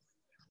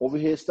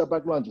 Overhead, step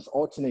back lunges,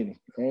 alternating.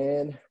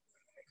 And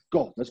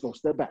go. Let's go.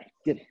 Step back.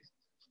 Get it.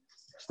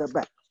 Step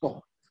back.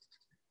 Go.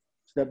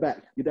 Step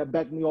back. Get that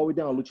back knee all the way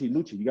down, Lucci.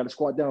 Lucci, you got to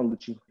squat down,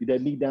 Lucci. Get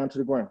that knee down to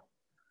the ground.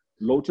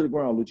 Low to the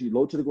ground, Lucci.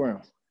 Low to the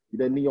ground. Get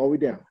that knee all the way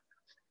down.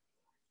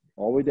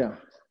 All the way down.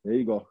 There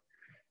you go.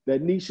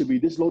 That knee should be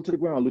this low to the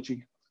ground,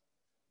 Lucci.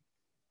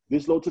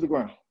 This low to the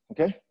ground,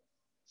 okay?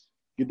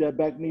 Get that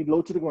back knee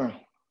low to the ground.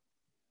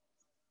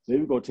 There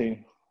we go,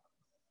 team.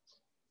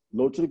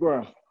 Low to the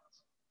ground.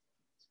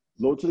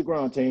 Low to the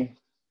ground, team.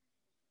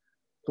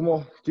 Come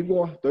on, keep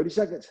going, 30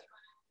 seconds.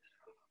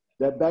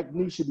 That back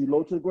knee should be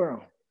low to the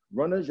ground.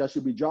 Runners, y'all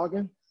should be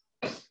jogging.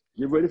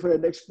 Get ready for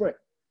that next sprint.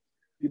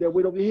 Get that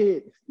weight over your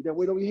head. Get that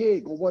weight over your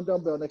head. Go 1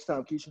 dumbbell next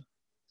time, Keisha.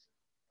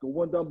 Go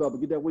one dumbbell, but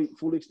get that weight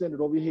fully extended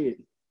over your head.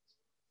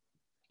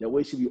 That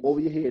weight should be over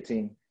your head,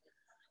 team.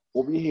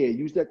 Over your head.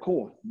 Use that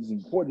core. It's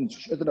important to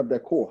strengthen up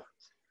that core.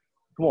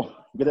 Come on.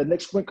 Get that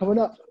next sprint coming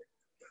up.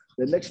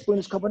 That next sprint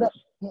is coming up.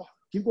 Come on.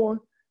 Keep going.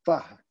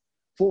 5,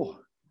 4,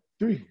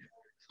 3,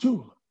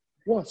 2,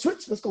 1.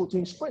 Switch. Let's go,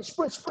 team. Sprint,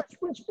 sprint, sprint,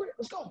 sprint, sprint.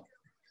 Let's go.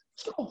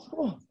 Let's go. Come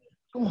on.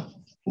 Come on.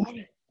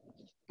 Forward.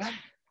 Back.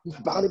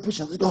 Body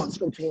push up. Let's go. Let's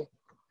go, team.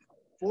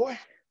 Forward.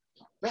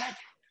 Back.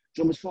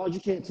 Jump as far as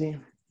you can,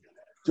 team.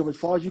 Jump as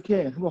far as you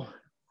can. Come on.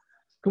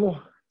 Come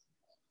on.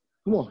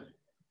 Come on.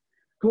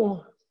 Come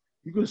on.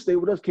 You could have stayed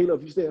with us, Caleb,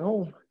 if you stay at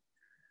home.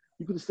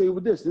 You could have stayed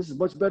with this. This is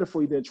much better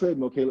for you than a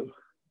treadmill, Caleb.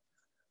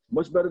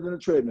 Much better than a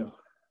treadmill.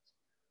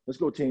 Let's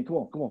go, team. Come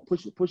on. Come on.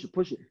 Push it. Push it.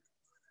 Push it.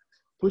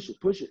 Push it.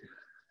 Push it.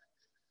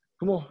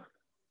 Come on.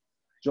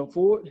 Jump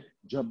forward.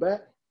 Jump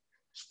back.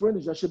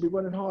 Sprinters, y'all should be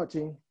running hard,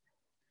 team.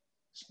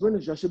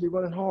 Sprinters, y'all should be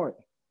running hard.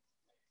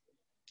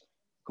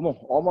 Come on.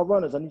 All my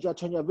runners, I need y'all to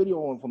turn your video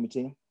on for me,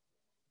 team.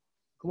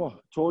 Come on.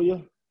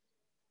 Toya,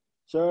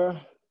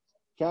 Sarah,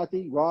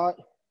 Kathy, Rod,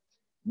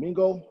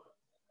 Mingo.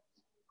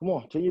 Come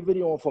on. Turn your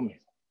video on for me.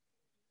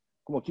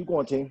 Come on. Keep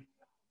going, team.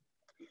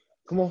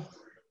 Come on.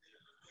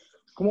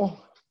 Come on.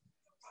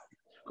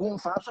 Come on.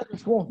 5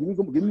 seconds. Come on.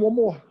 Give me one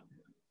more.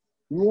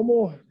 Give me one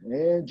more.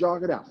 And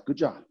jog it out. Good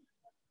job.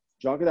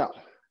 Jog it out.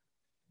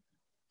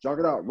 Jog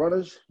it out.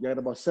 Runners, you got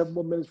about 7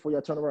 more minutes before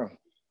y'all turn around.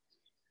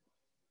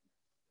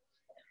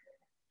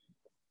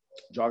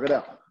 Jog it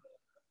out.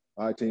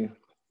 All right, team.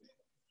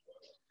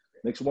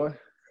 Next one.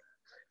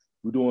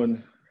 We're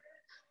doing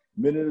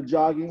minute of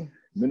jogging,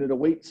 minute of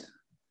weights,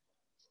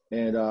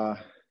 and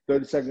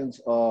 30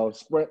 seconds of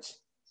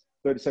sprints,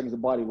 30 seconds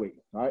of body weight.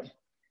 All right?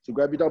 So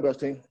grab your dumbbells,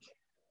 team.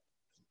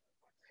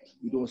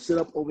 We're doing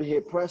sit-up,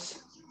 overhead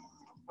press,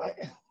 all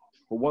right,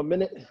 for 1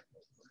 minute.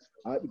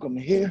 All right, we come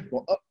here,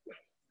 go up,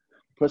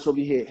 press over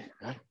your head,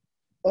 all right?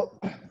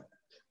 Up,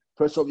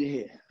 press over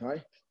your head, all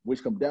right?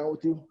 Weights come down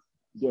with you.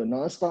 You're doing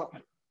nonstop.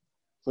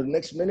 For the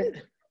next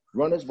minute,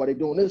 runners, while they're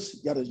doing this,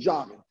 you got us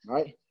jogging, all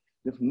right?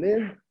 Then from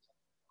there,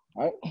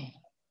 all right,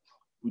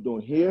 we're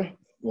doing here,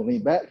 we're gonna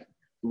lean back,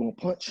 we're gonna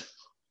punch,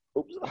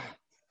 oops,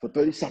 for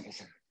 30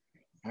 seconds,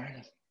 all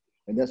right?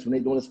 And that's when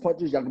they're doing those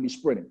punches, y'all gonna be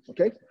sprinting,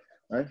 okay?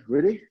 All right,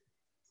 ready?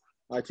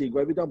 All right, team,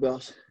 grab your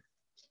dumbbells.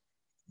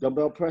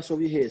 Dumbbell press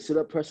over your head, sit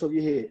up, press over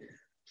your head.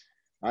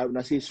 All right, when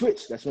I see a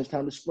switch, that's when it's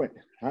time to sprint,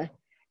 all right?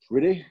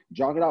 Ready?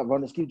 Jog it out,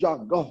 runners, keep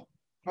jogging, go.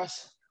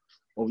 Press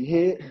over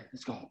your head,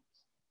 let's go.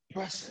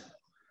 Press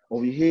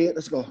over your head,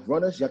 let's go.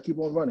 Runners, y'all keep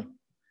on running.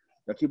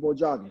 Y'all keep on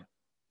jogging.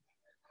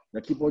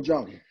 Y'all keep on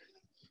jogging.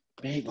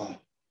 There you go.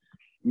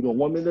 You doing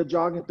 1 minute of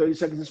jogging, 30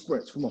 seconds of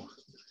sprints. Come on.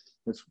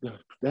 Let's go.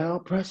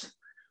 Down, press,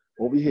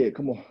 over your head.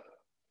 Come on.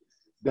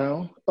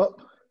 Down, up,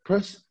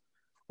 press,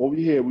 over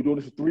your head. We're doing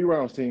this for 3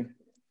 rounds, team.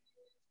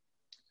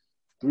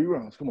 3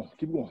 rounds. Come on.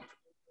 Keep going.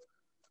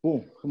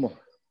 Boom. Come on.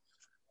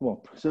 Come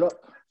on. Sit up,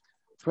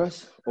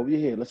 press, over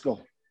your head. Let's go.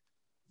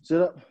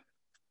 Sit up,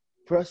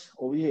 press,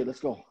 over your head. Let's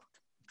go.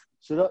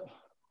 Sit up,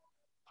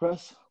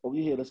 press, over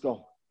your head. Let's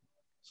go.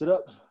 Sit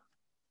up,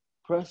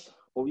 press,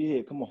 over your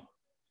head. Come on.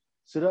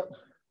 Sit up,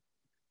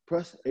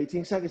 press,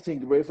 18 seconds, team.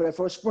 Get ready for that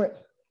first sprint.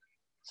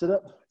 Sit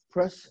up,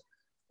 press,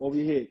 over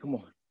your head. Come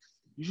on.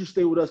 You should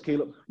stay with us,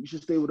 Caleb. You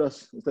should stay with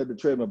us instead of the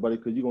treadmill, buddy,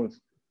 because you're going to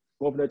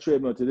go from that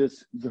treadmill to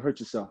this, you can hurt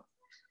yourself.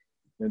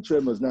 And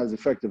treadmill is not as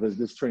effective as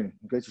this training.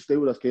 Okay, so stay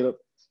with us, Caleb.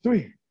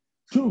 3,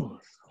 2,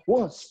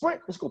 1,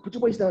 sprint. Let's go. Put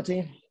your weights down,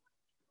 team.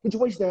 Put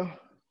your weights down.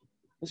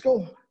 Let's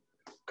go.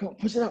 Come on,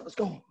 push it out. Let's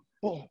go.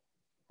 Boom,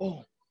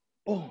 boom,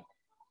 boom,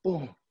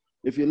 boom.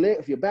 If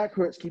your back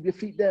hurts, keep your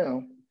feet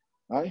down.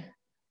 All right?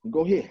 And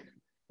go here.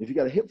 If you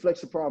got a hip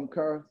flexor problem,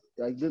 Carl,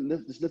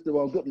 just lift the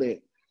wrong good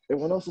leg.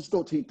 Everyone else, let's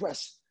go, team.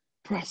 Press,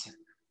 press,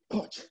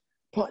 punch,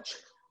 punch,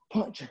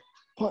 punch,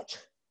 punch,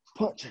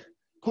 punch,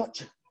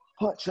 punch,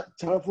 punch.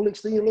 Time to fully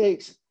extend your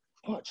legs.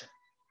 Punch,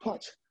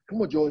 punch.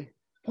 Come on, Joey.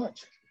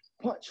 Punch,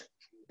 punch,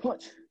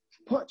 punch,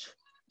 punch,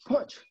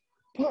 punch,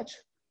 punch,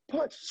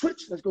 punch.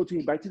 Switch. Let's go,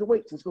 team. Back to the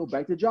weights. Let's go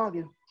back to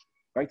jogging.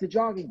 Back to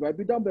jogging. Grab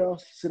your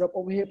dumbbells. Sit up,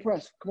 overhead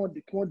press. Come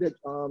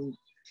on,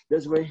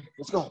 Desiree.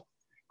 Let's go.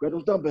 Grab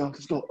those dumbbells.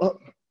 Let's go. Up.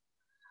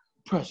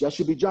 Press. Y'all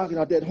should be jogging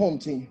out there at home,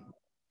 team.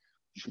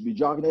 You should be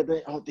jogging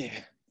out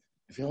there.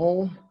 If you're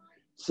home,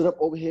 sit up,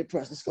 overhead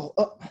press. Let's go.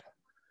 Up.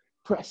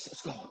 Press.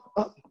 Let's go.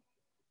 Up.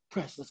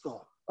 Press. Let's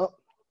go. Up.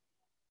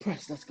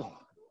 Press. Let's go.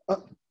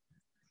 Up.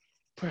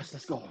 Press.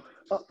 Let's go.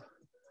 Up.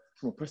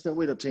 Come on. Press that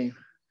weight up, team.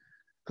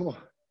 Come on.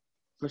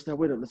 Press that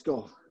weight up. Let's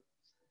go.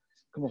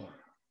 Come on.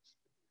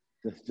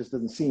 That just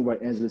doesn't seem right,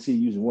 Angela, to see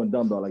you using one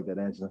dumbbell like that,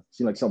 Angela.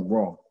 Seems like something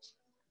wrong.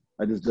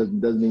 That just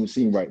doesn't even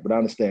seem right, but I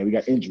understand. We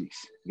got injuries.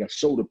 We got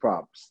shoulder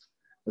problems.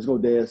 Let's go,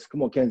 Dez.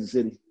 Come on, Kansas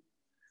City.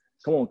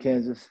 Come on,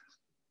 Kansas.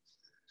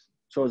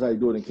 Show us how you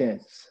do it in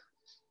Kansas.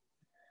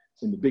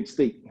 In the big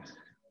state.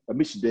 I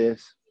miss you,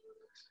 Dez.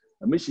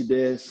 I miss you,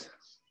 Dez.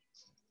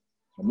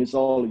 I miss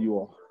all of you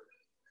all.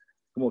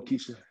 Come on,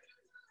 Keisha.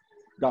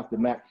 Dr.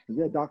 Mack. Is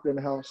there a doctor in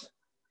the house?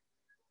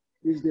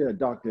 Is there a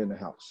doctor in the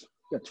house?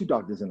 We got 2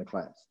 doctors in the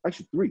class.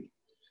 Actually, 3.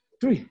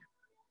 3,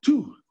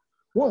 2,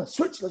 1.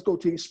 Switch. Let's go,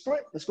 team.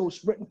 Sprint. Let's go,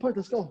 sprint and punch.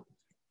 Let's go.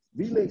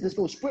 V-legs. Let's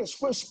go. Sprint,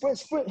 sprint, sprint,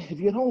 sprint. If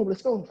you're at home,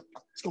 let's go.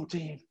 Let's go,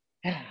 team.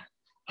 Yeah.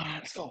 All right,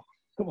 let's go.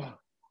 Come on.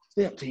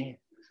 Stay up, team.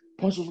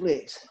 Punch those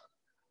legs.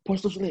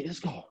 Punch those legs. Let's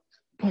go.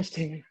 Punch,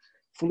 team.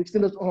 Fully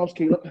extend those arms,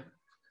 Caleb.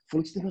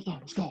 Fully extend those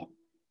arms. Let's go.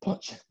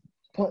 Punch,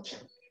 punch,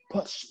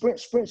 punch. Sprint,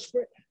 sprint,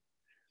 sprint.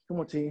 Come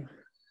on, team.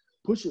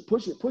 Push it,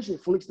 push it, push it.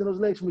 Fully extend those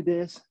legs for me,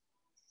 Des.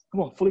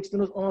 Come on. Fully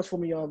extend those arms for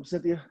me,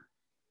 Cynthia.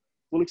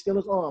 Fully extend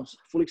those arms.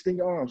 Fully extend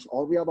your arms.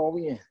 All the way out, all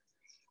the way in.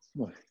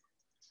 Come on.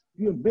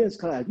 You in Ben's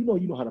class. You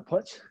know how to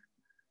punch.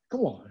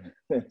 Come on.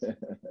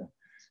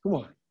 Come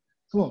on.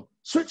 Come on.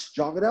 Switch.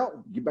 Jog it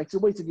out. Get back to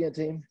the weights again,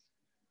 team.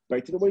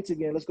 Back to the weights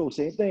again. Let's go.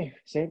 Same thing.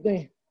 Same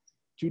thing.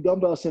 2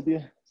 dumbbells,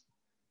 Cynthia.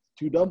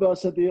 2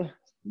 dumbbells, Cynthia.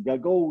 You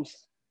got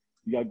goals.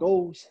 You got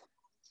goals.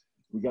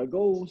 We got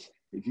goals.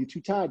 If you're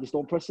too tired, just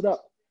don't press it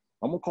up.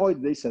 I'm going to call you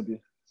today, Cynthia.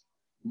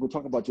 We're going to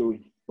talk about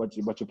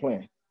your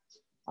plan.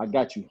 I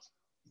got you.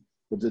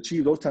 But to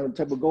achieve those type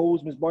of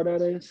goals, Ms.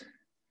 Barnett,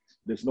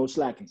 there's no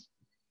slacking.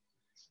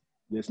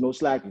 There's no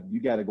slacking.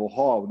 You got to go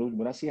hard.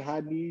 When I say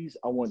high knees,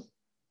 I want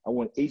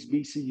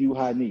HBCU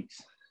high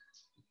knees.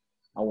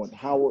 I want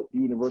Howard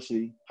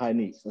University high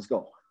knees. Let's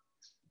go.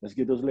 Let's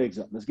get those legs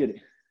up. Let's get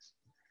it.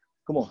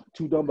 Come on.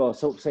 2 dumbbells,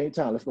 so same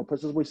time. Let's go.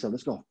 Press those weights up.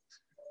 Let's go.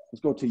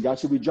 Let's go, team. Y'all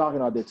should be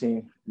jogging out there,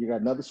 team. You got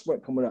another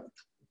sprint coming up.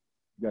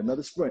 You got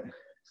another sprint.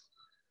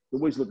 The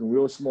weight's looking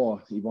real small,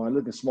 Yvonne.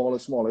 Looking smaller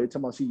and smaller. Every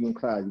time I see you in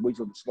class, your weight's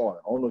looking smaller.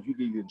 I don't know if you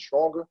get getting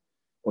stronger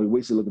or your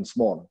weight's looking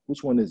smaller.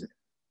 Which one is it?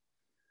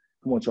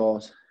 Come on,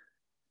 Charles.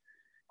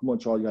 Come on,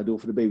 Charles. You got to do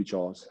it for the baby,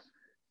 Charles.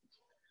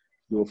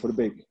 Do it for the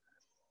baby.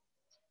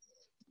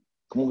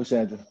 Come on,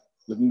 Cassandra.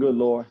 Looking good,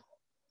 Laura.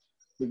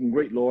 Looking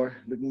great, Laura.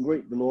 Looking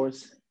great,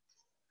 Dolores.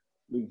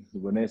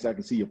 Well, Nancy, I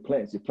can see your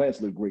plants. Your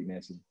plants look great,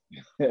 Nancy.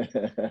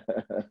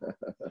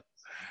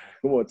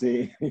 Come on,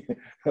 team.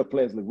 Her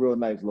plants look real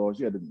nice, Laura.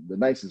 She had the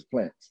nicest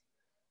plants.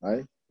 All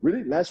right.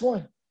 Really? Last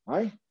one. All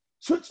right.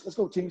 Switch. Let's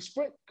go, team.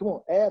 Sprint. Come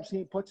on. Abs,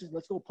 team. Punches.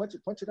 Let's go. Punch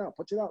it. Punch it out.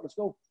 Punch it out. Let's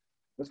go.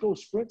 Let's go.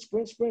 Sprint,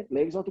 sprint, sprint.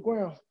 Legs off the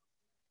ground.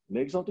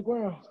 Legs off the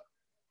ground.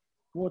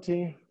 Come on,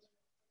 team.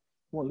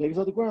 Come on. Legs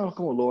off the ground.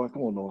 Come on, Laura.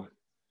 Come on, Laura.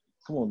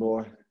 Come on,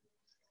 Laura.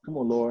 Come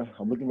on, Laura.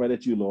 I'm looking right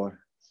at you, Laura.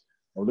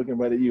 I'm looking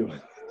right at you.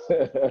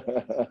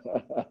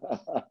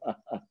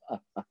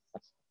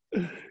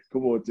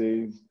 Come on,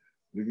 team.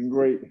 Looking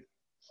great.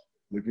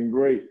 Looking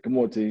great. Come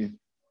on, team.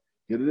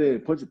 Get it in.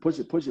 Push it, push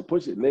it, push it,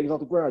 push it. Legs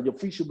off the ground. Your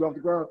feet should be off the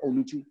ground. Oh,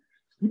 Lucci.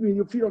 You been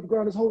your feet off the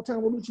ground this whole time,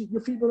 oh, Lucci?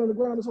 Your feet been on the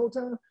ground this whole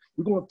time?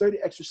 We're going 30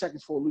 extra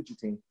seconds for a Lucci,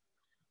 team.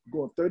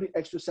 We're going 30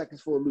 extra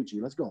seconds for a Lucci.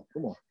 Let's go.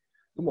 Come on.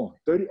 Come on.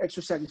 30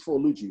 extra seconds for a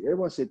Lucci.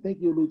 Everyone say, thank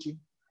you, Lucci.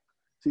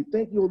 See,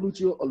 thank you,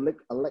 Lucci.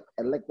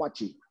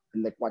 Elekwachi.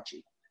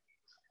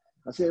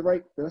 I say it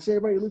right? Did I say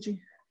it right, Lucci?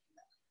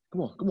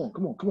 Come on, come on,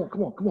 come on, come on,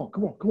 come on, come on,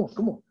 come on, come on,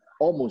 come on.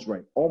 Almost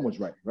right,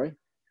 right?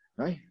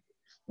 Right?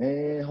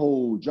 And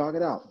hold, jog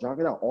it out,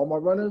 jog it out. All my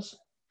runners,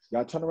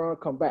 y'all turn around,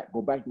 come back,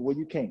 go back to where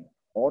you came.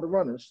 All the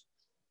runners,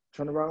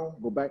 turn around,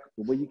 go back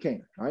to where you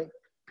came, all right?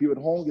 People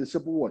at home, get a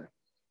sip of water.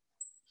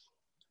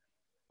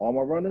 All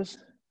my runners,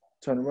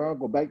 turn around,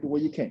 go back to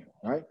where you came,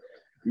 all right?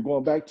 We're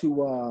going back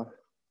to, all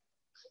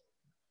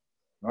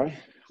right,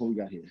 what we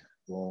got here?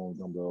 Long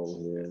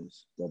dumbbell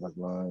heads, go back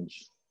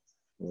lunge,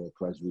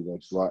 press,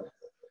 relax, squat.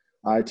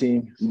 All right,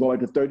 team, we're going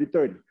to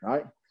 30-30, all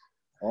right?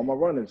 All my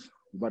runners,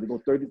 we're about to go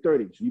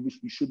 30-30. So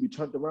you should be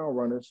turned around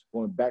runners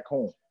going back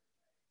home,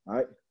 all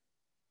right?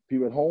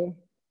 People at home,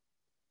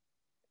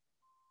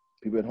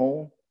 we're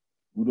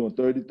doing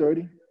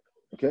 30-30,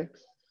 okay?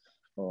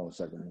 Hold on a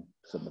second,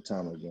 set my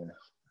timer again.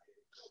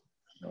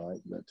 All right,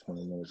 we got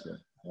 20 minutes here,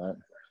 all right?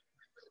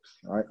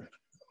 All right,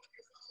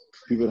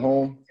 people at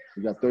home,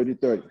 we got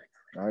 30-30.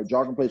 All right,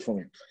 jog in place for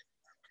me.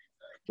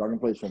 Jog in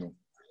place for me.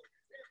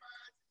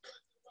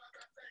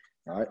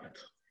 All right.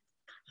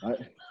 All right.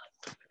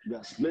 You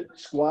got split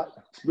squat,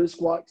 split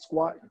squat,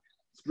 squat,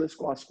 split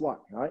squat,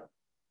 squat. All right.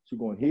 So you're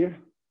going here,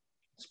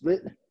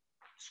 split,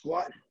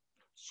 squat,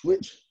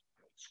 switch,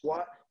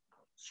 squat,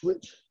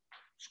 switch,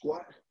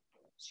 squat,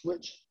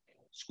 switch,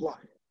 squat,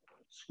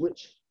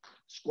 switch,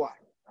 squat.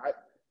 All right.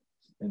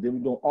 And then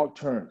we're doing arc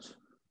turns.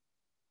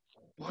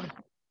 1,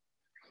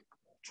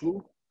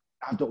 2.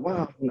 After a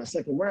while, in that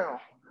second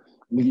round,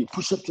 we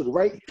push up to the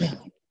right. All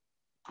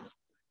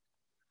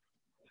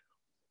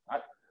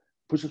right.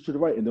 Push up to the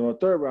right. And then on the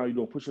third round, you're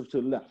doing push ups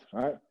to the left.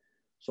 All right.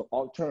 So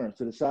arc turns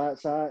to the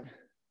side,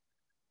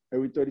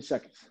 every 30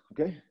 seconds.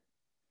 Okay.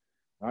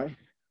 All right.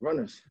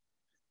 Runners,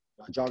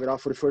 jog it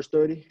out for the first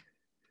 30,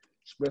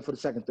 sprint for the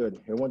second 30.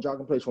 Everyone jog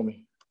in place for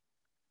me.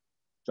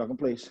 Jog in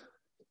place.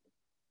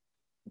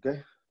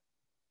 Okay.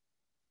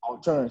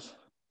 Arc turns.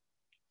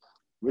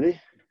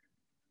 Ready?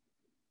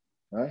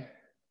 All right,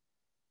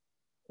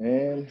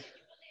 and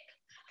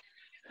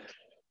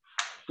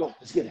go.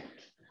 Let's get it.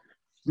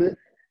 Split,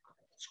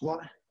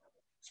 squat,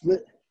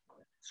 split,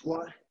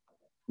 squat,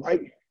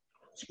 right,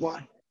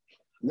 squat,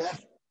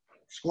 left,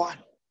 squat,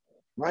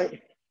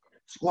 right,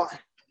 squat,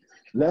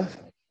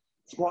 left,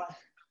 squat,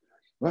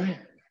 right,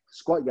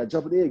 Squat, you gotta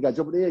jump in the air, you gotta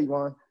jump in the air,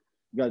 Yvonne.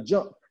 You gotta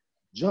jump,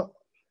 jump.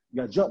 You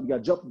gotta jump, you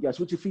gotta jump, you gotta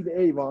switch your feet in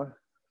the air, Yvonne.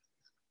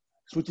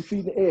 Switch your feet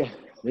in the air.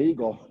 There you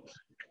go.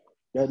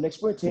 Got the next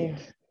sprint, team.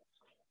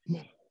 Come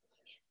on.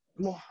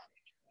 Come on.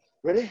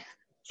 Ready?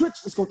 Switch.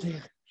 Let's go,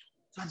 team.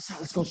 Side to side.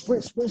 Let's go.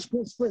 Sprint, sprint,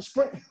 sprint, sprint,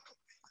 sprint.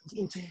 Let's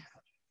go, team.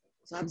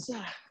 Side to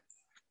side.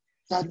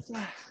 Side to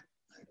side.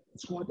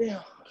 Squat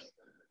down.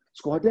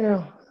 Squat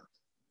down.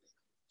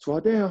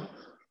 Squat down.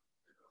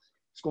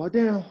 Squat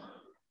down.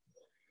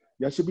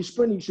 Y'all should be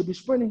sprinting. You should be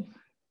sprinting.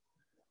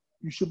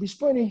 You should be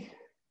sprinting.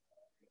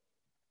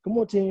 Come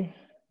on, team.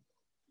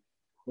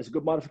 That's a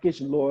good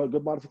modification, Laura.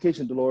 Good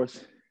modification,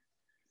 Dolores.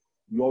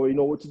 You already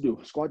know what to do.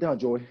 Squat down,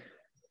 Joy.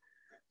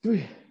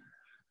 3,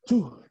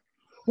 2,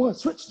 1.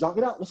 Switch. Jog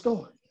it out. Let's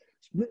go.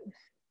 Split.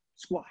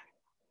 Squat.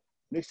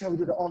 Next time we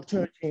do the arm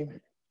turn, team,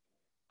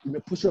 we're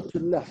going to push up to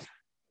the left.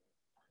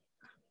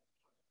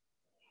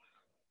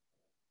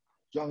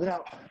 Jog it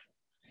out.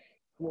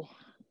 Come on.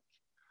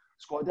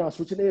 Squat down.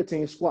 Switch in the air,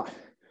 team. Squat.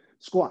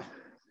 Squat.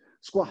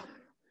 Squat.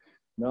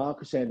 No,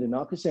 Cassandra.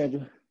 No,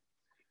 Cassandra.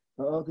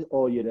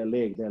 Oh, yeah, that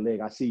leg.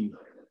 I see you.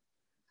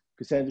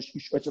 Cassandra, you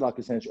stretch it out,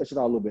 Cassandra. Stretch it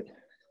out a little bit.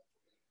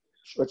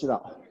 Stretch it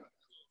out.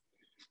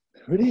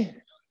 Ready?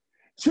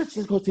 Switch.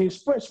 Let's go, team.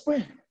 Sprint,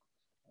 sprint.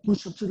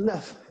 Push up to the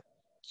left.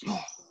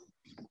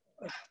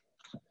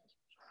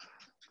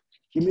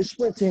 Give me a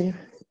sprint, team.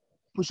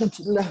 Push up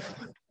to the left.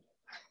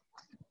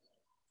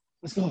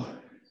 Let's go.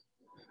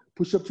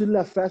 Push up to the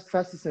left.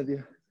 Faster,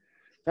 Cynthia.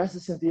 Faster,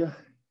 Cynthia.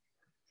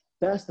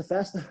 Faster,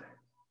 faster.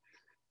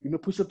 Give me a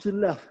push up to the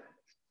left.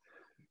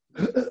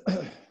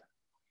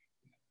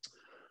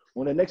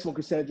 On the next one,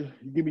 Cassandra,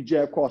 you give me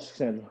jab cross,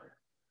 Cassandra.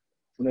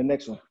 On the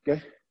next one,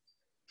 okay?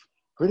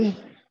 Ready?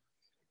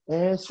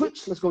 And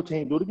switch. Let's go,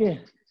 team. Do it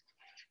again.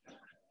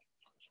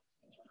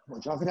 Come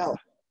on, jog it out.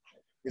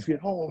 If you're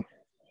at home,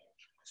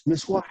 split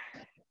squat.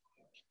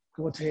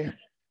 Come on, team.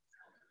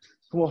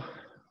 Come on.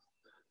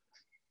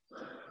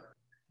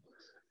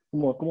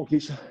 Come on,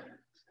 Keisha.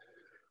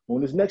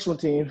 On this next one,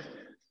 team,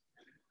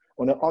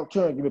 on the arc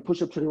turn, give me a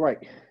push up to the right.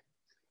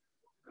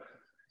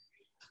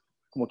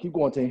 Come on, keep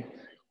going, team.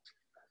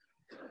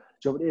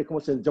 Jump it there. Come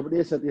on, Cynthia. Jump it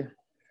there, Cynthia.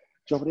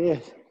 Jump it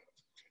there.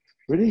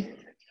 Ready?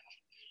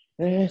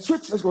 And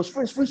switch. Let's go.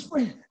 Sprint, sprint,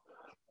 sprint.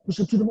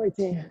 Push up to the right,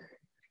 team.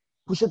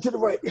 Push up to the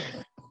right.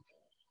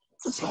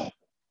 Let's go.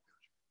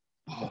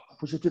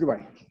 Push up to the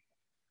right.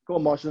 Come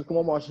on, Marsha. Come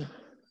on, Marsha.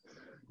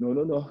 No.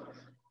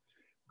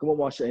 Come on,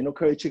 Marsha. Ain't no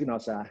curry chicken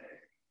outside.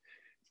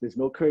 There's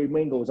no curry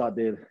mangoes out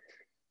there.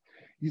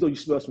 You thought you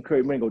smelled some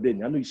curry mango, didn't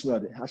you? I knew you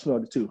smelled it. I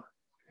smelled it too.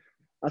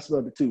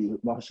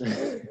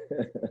 Marsha.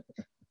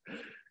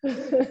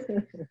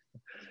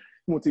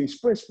 Come on, team.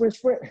 Sprint, sprint,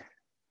 sprint.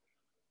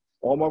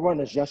 All my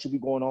runners, y'all should be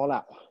going all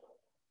out.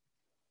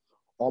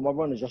 All my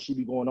runners, y'all should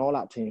be going all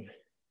out, team.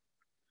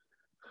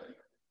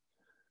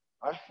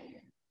 All right.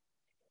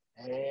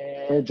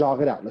 And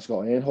jog it out. Let's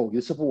go. And hold.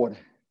 Get some water.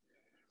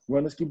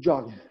 Runners keep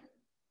jogging.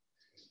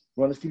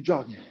 Runners keep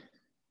jogging.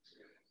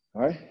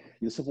 All right.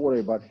 Get some water,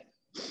 everybody.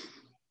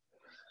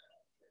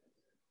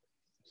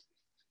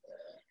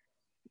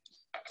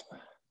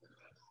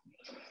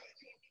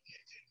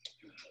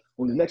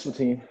 On the next one,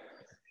 team,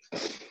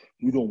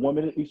 we're doing 1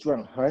 minute each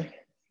round, all right?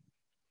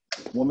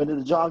 1 minute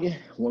of jogging,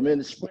 1 minute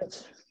of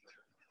sprints,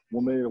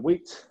 1 minute of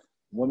weights,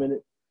 1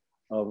 minute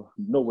of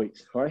no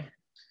weights, all right?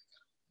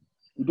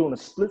 We're doing a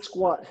split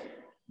squat,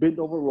 bend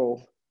over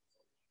roll,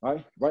 all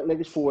right? Right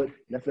leg is forward,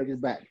 left leg is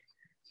back.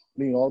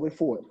 Lean all the way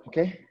forward,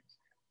 okay?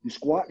 You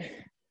squat,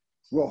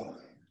 roll,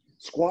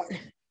 squat,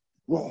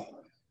 roll,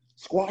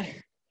 squat,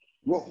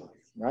 roll,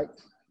 right?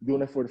 Doing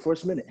that for the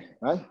first minute,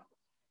 right?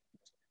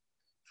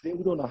 Then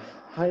we're doing a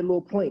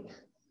high-low plank.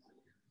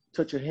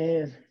 Touch your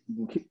hand. You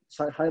can kick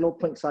high-low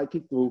plank, side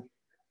kick through.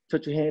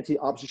 Touch your hand to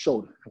your opposite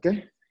shoulder,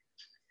 okay?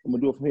 I'm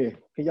gonna do it from here.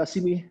 Can y'all see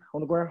me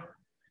on the ground?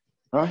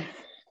 All right.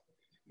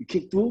 You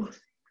kick through.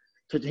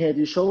 Touch your hand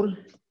to your shoulder.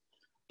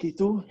 Kick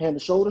through, hand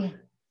to shoulder.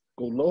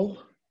 Go low.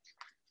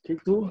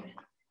 Kick through.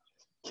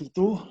 Kick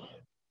through.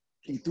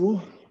 Kick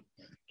through.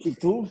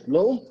 Kick through.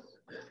 Low.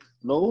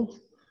 Low.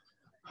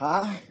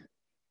 High.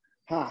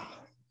 High.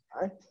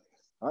 All right.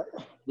 All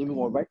right. Then we're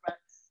going right back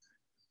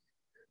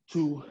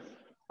to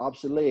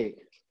opposite leg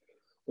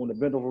on the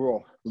bend over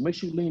roll. But make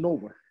sure you lean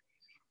over.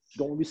 You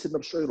don't want to be sitting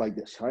up straight like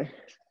this, all right?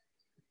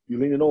 You're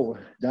leaning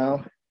over,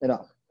 down and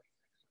up.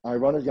 All right,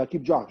 runners, y'all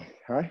keep jogging,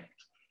 all right?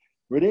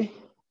 Ready?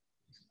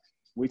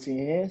 Weights in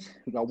your hands.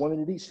 We got 1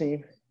 minute each,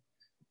 team.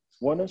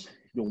 Runners,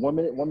 do 1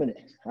 minute, 1 minute,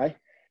 all right?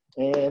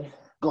 And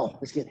go,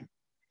 let's get it.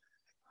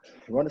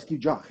 Runners, keep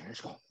jogging,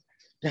 let's go.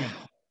 Down,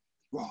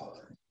 roll,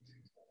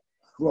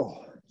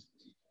 roll,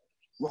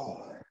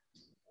 roll,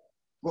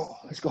 roll,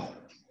 let's go.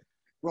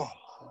 Roll,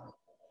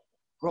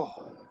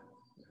 roll,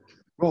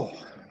 roll.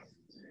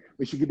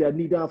 Make sure you get that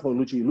knee down for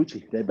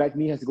Lucci. That back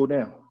knee has to go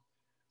down.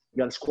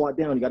 You got to squat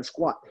down. You got to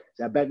squat.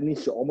 That back knee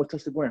should almost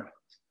touch the ground.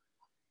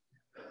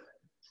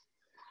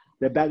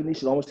 That back knee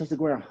should almost touch the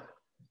ground.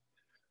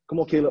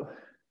 Come on, Caleb.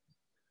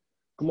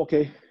 Come on,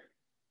 Kay.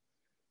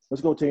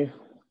 Let's go, team.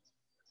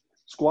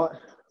 Squat,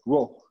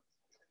 roll,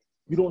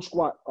 You don't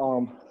squat,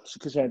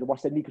 Cassandra.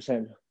 Watch that knee,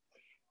 Cassandra.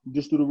 You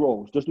just do the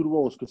rolls. Just do the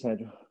rolls,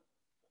 Cassandra.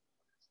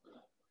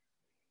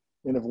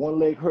 And if one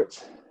leg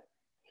hurts,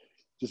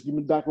 just give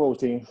me back rolls,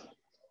 team.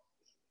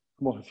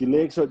 Come on. If your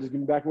legs hurt, just give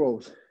me back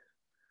rolls.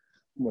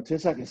 Come on, 10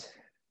 seconds.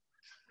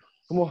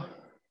 Come on.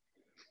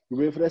 You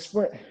ready for that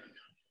sprint?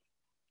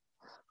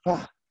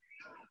 5,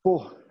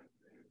 4,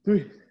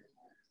 3,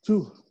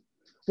 2,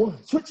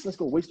 1. Switch. Let's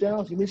go. Waist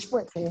down. Give me a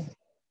sprint, team.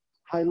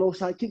 High, low,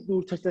 side kick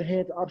through. Touch the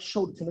hand to opposite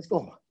shoulder, team. Let's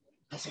go.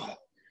 Let's go.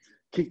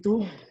 Kick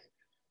through.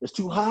 It's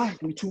too high.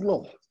 Give me too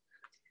low.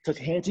 Touch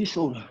your hand to your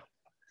shoulder.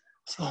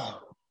 Let's go.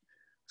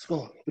 Let's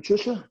go.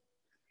 Patricia.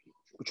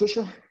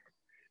 Patricia.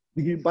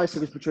 You give me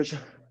bicycles, Patricia.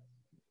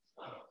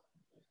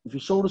 If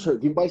your shoulders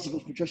hurt, give me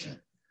bicycles, Patricia.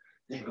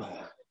 There you go.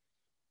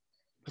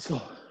 Let's go.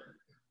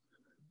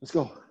 Let's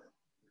go.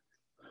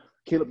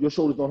 Caleb, your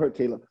shoulders don't hurt,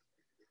 Caleb.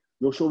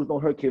 Your shoulders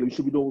don't hurt, Caleb. You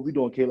should be doing what we're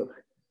doing, Caleb.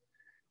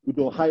 We're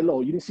doing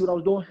high-low. You didn't see what I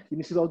was doing? You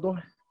didn't see what I was doing?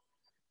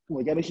 Come on,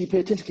 you gotta make sure you pay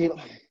attention, Caleb.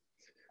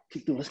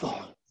 Kick through. Let's go.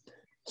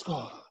 Let's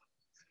go.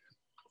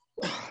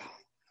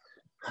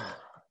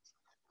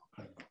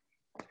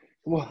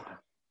 Come on.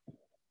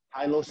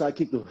 High-low side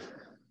kick through.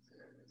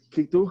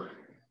 Kick through.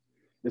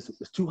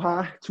 It's too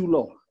high, too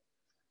low.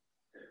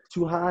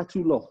 Too high,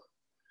 too low.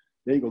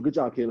 There you go. Good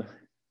job, Caleb.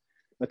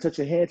 Now touch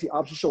your hand to your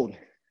opposite shoulder.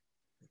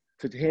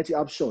 Touch your hand to your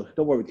opposite shoulder.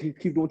 Don't worry.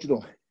 Keep doing what you're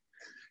doing.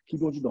 Keep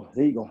doing what you're doing.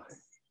 There you go.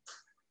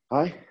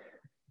 All right.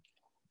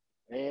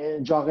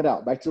 And jog it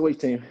out. Back to the weight,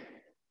 team.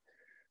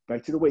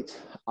 Back to the weights.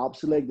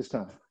 Opposite leg this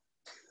time.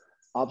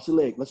 Opposite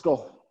leg. Let's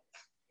go.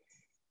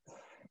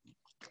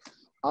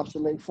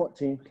 Opposite leg front,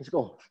 team. Let's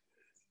go.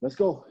 Let's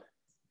go.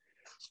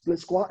 Split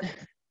squat.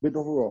 Bend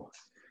over roll.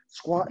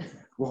 Squat.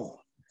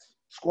 Roll.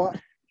 Squat.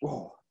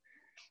 Roll.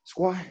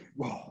 Squat.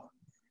 Roll.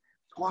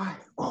 Squat.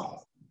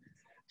 Roll.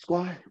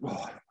 Squat.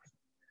 Roll.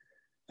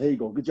 There you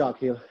go. Good job,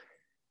 Caleb.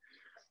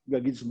 You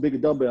gotta get some bigger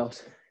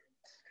dumbbells.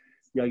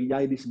 Y'all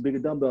need some bigger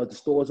dumbbells. The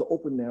stores are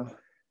open now,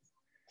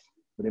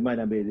 but they might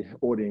not be able to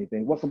order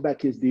anything. Welcome back,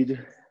 kids,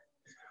 Deidre.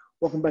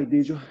 Welcome back,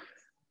 Deidre.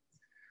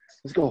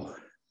 Let's go.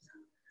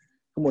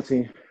 Come on,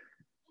 team.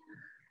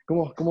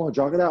 Come on,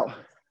 jog it out.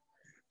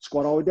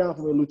 Squat all the way down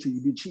for me, Lucci.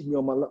 You've been cheating me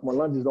on my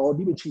lunges all.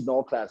 You've been cheating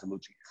all class,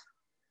 Lucci.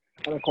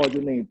 I done called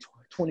your name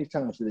 20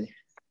 times today.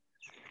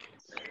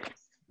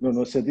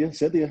 No,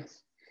 Cynthia.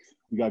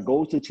 You got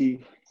goals to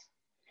achieve.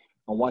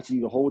 I'm watching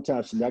you the whole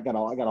time. So I got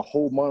a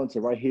whole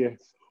monitor right here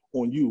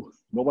on you.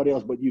 Nobody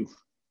else but you.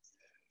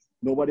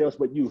 Nobody else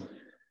but you.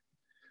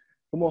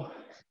 Come on.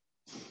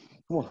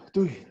 Come on.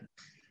 3,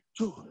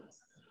 2,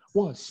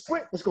 1.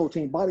 Sprint. Let's go,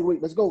 team. Body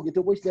weight. Let's go. Get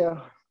the waist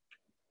down.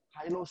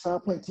 High low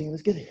side plank, team.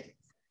 Let's get it.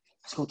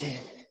 Let's go, team.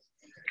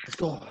 Let's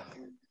go.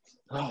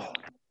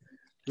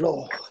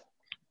 Low.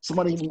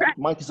 Somebody's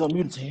mic is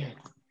unmuted, team.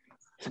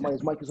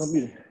 Somebody's mic is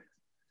unmuted.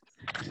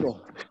 Let's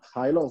go.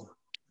 High low.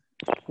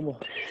 Come on.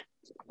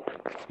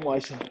 Come on,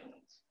 Aisha.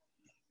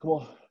 Come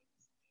on.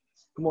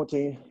 Come on,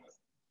 team.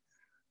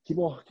 Keep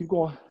on. Keep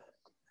going.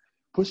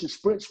 Push it.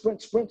 Sprint.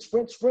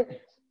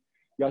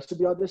 Y'all should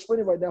be out there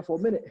sprinting right now for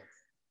a minute.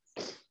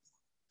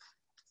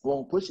 Come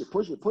on. Push it.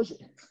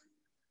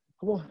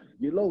 Come on.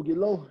 Get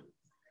low.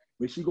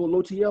 Make sure you go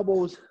low to your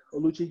elbows,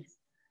 Oluchi. You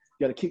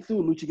got to kick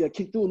through,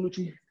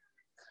 Oluchi.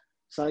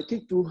 Side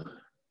kick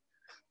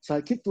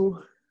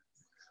through.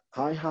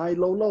 High,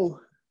 low.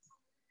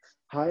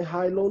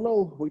 High,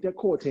 low. Work that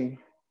core, team.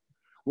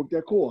 Work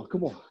that core.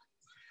 Come on.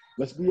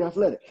 Let's be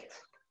athletic.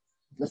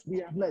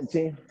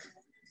 Team.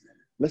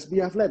 Let's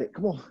be athletic.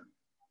 Come on.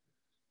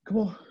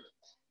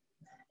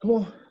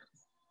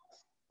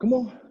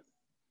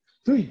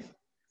 3,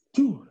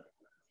 2,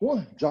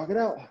 1. Jog it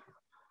out.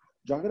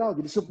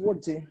 Get a sip of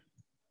water, team.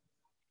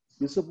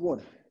 Get a sip of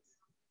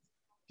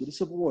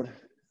water.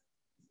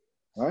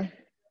 All right?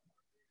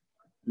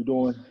 We're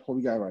doing what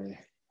we got right here.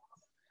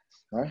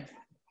 All right?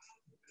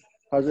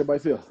 How does everybody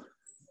feel?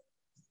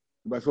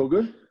 Everybody feel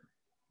good?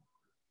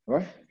 All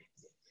right?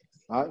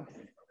 All right.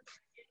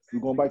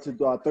 We're going back to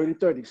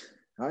 30-30s.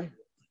 All right?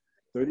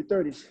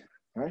 30-30s.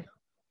 All right?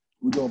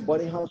 We're doing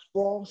bunny house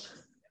sprawls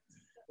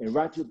and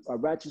ratchet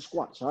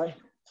squats. All right?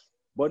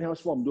 Bunny house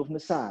sprawl. I'm doing from the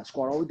side.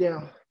 Squat all the way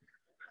down.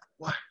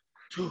 1,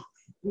 2,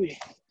 3.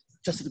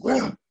 Touch to the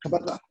ground. Come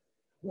back up.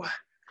 1,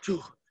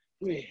 2,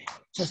 3.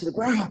 Touch to the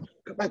ground.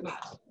 Come back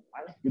up.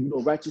 All right? We're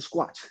doing ratchet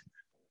squats.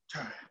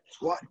 Turn,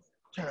 squat,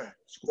 turn,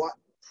 squat,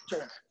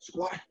 turn,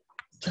 squat,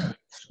 turn,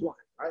 squat.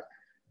 All right?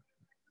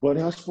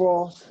 Bunny house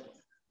sprawls,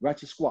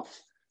 ratchet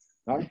squats.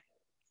 All right?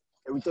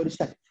 Every 30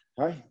 seconds.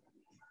 All right?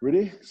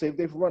 Ready? Same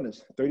thing for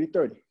runners.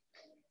 30-30.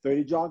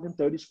 30 jogging,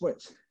 30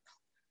 sprints.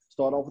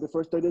 Start off with the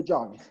first 30 of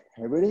jogging.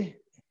 All right, ready?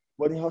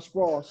 Bunny house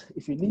sprawls.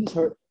 If your knees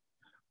hurt,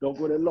 don't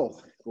go that low.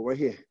 Go right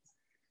here.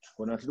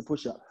 Go down to the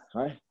push-up.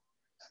 All right?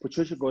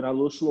 Patricia, go down a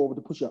little slower with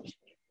the push-ups.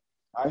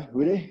 All right?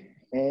 Ready?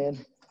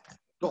 And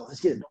go.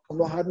 Let's get it. Don't come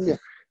no higher than there.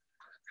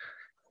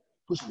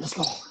 Push it. Let's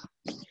go.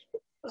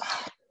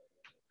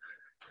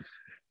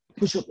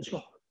 Push up. Let's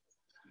go.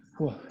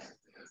 Come on.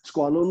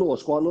 Squat a little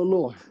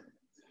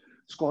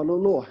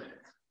lower.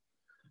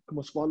 Come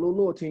on, squat a little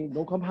lower, team.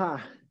 Don't come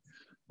high.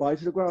 Body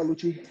to the ground,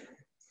 Lucci.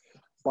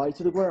 Body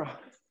to the ground.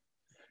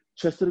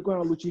 Chest to the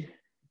ground, Lucci.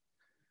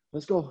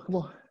 Let's go. Come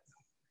on.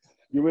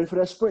 Get ready for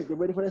that sprint. Get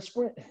ready for that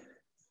sprint.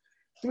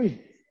 3,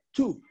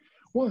 2,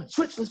 1.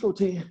 Switch. Let's go,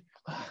 team.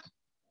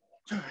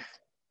 Turn,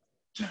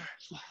 turn,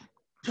 squat,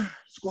 turn,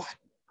 squat,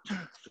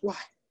 turn, squat,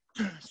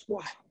 turn,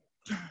 squat,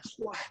 turn,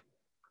 squat.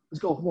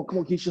 Let's go. Come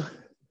on, Keisha.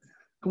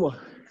 Come on.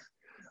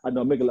 I know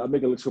I make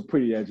it look so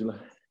pretty, Angela.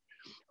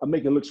 I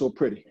make it look so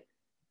pretty.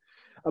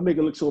 I make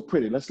it look so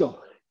pretty. Let's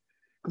go.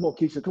 Come on,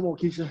 Keisha. Come on,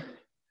 Keisha.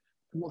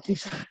 Come on,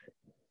 Keisha.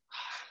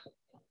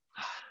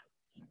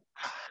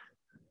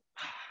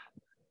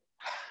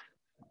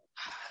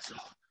 Let's go.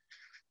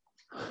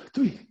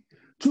 3,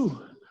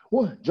 2,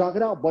 1. Jog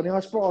it out. Bunny high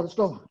sprawl. Let's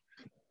go. 1,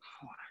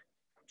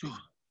 2,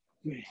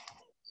 3.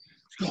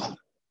 Let's go.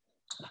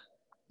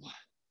 1,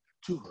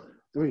 2,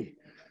 3.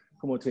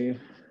 Come on, team.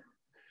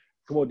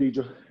 Come on,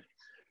 Deidre.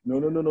 No,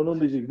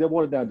 Deidre. Get that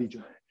water down,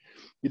 Deidre.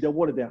 Get that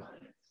water down.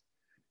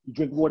 You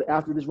drink water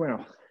after this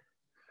round.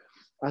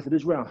 After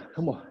this round.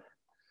 Come on.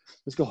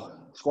 Let's go.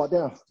 Squat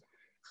down.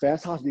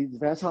 Fast hops, Deidre.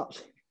 Fast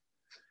hops.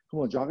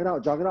 Come on, jog it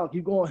out. Jog it out.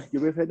 Keep going. Get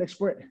ready for that next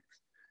sprint.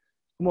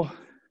 Come on.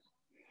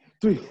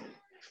 3,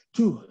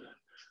 2,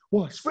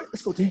 1. Sprint.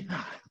 Let's go, team.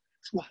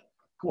 Squat.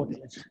 Come on,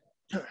 Deidre.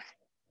 Turn.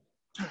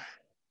 Turn.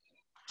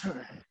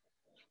 Turn.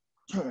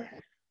 Turn.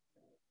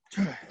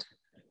 Turn.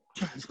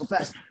 Turn. Let's go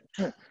fast.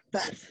 Turn.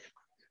 Fast.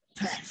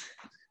 Fast.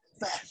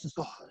 Fast. Let's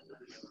go.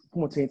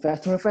 Come on, team.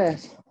 Fast. Turn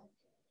fast.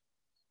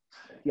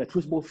 You got to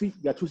twist both feet.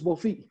 You got to twist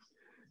both feet.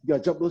 You got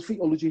to jump those feet,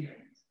 Oluji.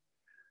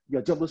 You got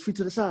to jump those feet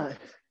to the side.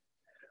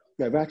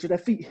 You got to ratchet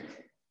that feet.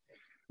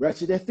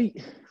 Ratchet that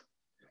feet.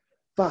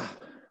 5,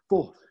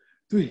 4,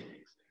 3,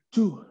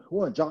 2,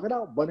 1. Jog it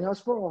out. Bunny house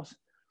sprawls.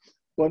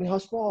 Bunny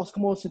house sprawls.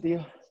 Come on,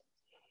 Cynthia.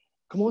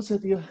 Come on,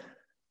 Cynthia.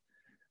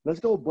 Let's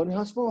go. Bunny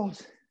house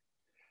sprawls.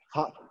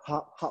 Hop,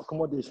 hop, hop.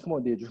 Come on, Deirdre. Come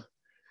on, Deirdre.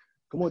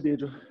 Come on,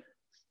 Deirdre.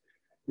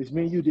 It's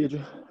me and you,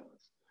 Deirdre.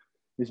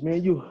 It's me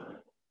and you.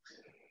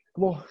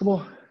 Come on, come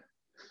on.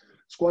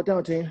 Squat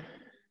down, team.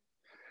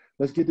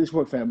 Let's get this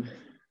work, family.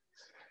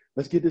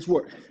 Let's get this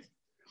work.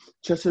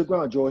 Chest to the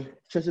ground, Joy.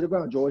 Chest to the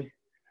ground, Joy.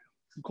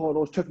 You call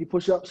those turkey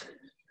push-ups.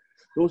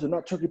 Those are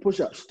not turkey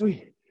push-ups.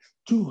 3,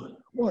 2,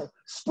 1.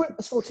 Sprint.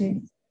 Let's go,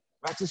 team.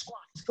 Ratchet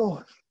squat. Let's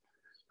go.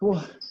 Come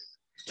on.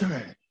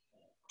 Turn.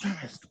 Turn.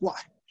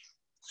 Squat.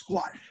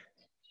 Squat.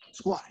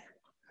 Squat.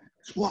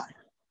 Squat.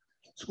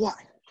 Squat.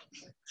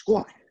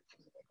 Squat.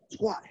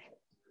 Squat.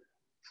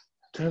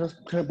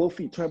 Turn both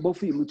feet. Turn both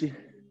feet, Lucci.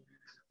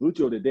 Lucci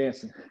over there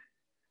dancing.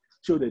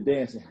 She over there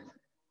dancing.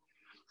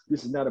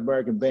 This is not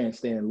American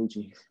Bandstand,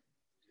 Lucci.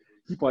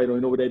 You probably don't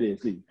even know what that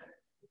is, do you?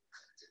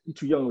 You're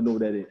too young to know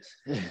what that is.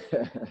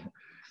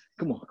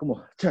 Come on, come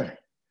on. Turn.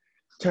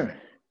 Turn.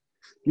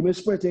 Give me a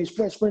sprint, team.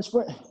 Sprint, sprint,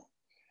 sprint.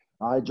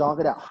 All right, jog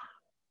it out.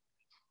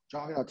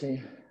 Jog it out,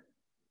 team.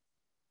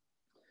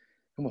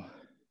 Come on.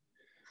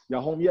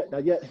 Y'all home yet?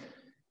 Not yet?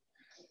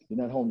 You're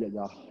not home yet,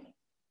 y'all.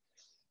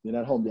 You're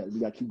not home yet. We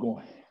got to keep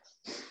going.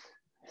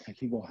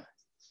 Keep going.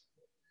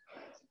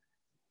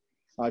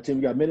 All right, team,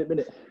 we got a minute.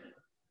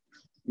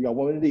 We got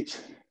 1 minute each,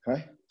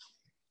 okay?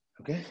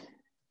 Okay?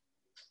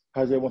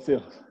 How's everyone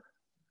feel?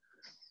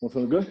 Everyone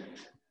feeling good?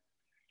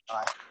 All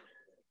right.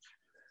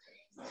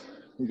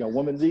 We got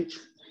 1 minute each.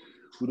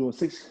 We're doing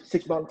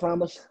six mountain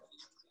climbers.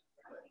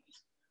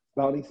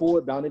 Bounding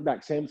forward, bounding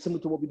back. Similar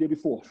to what we did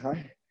before, all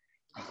right?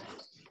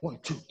 1,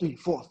 2, 3,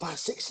 4, 5,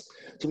 6.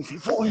 2, 3,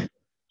 4.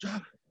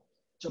 Jump.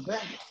 Jump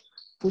back.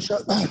 Push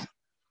up.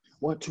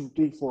 1, 2,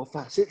 3, 4,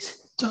 5,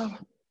 6.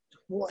 Jump.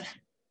 1.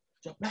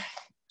 Jump back.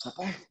 Jump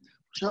back.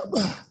 Push up.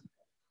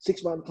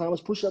 6 mountain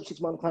climbers. Push up. 6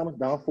 mountain climbers.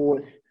 Down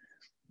forward.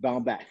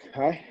 Down back.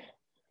 All right.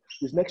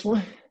 This next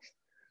one.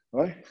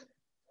 All right.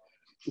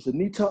 It's a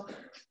knee tuck.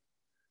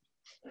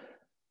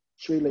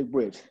 Straight leg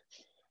bridge.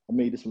 I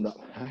made this one up.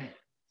 All right.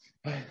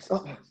 All right. It's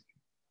up.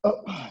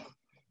 Up.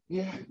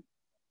 Yeah.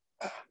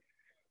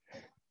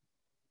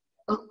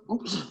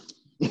 Oops.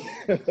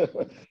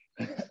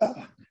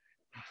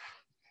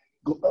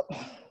 Go up,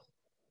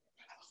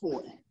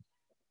 forward.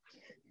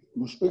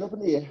 Go straight up in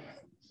the air.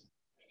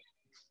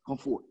 Come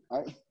forward,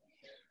 all right?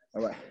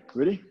 All right,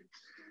 ready?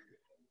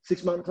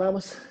 6 mountain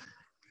climbers.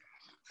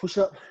 Push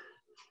up,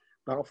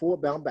 bound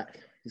forward, bound back.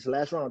 This is the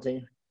last round,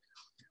 team.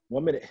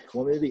 1 minute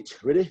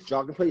each. Ready?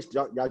 Jog in place.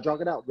 Y'all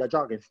jog it out. Y'all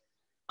jogging.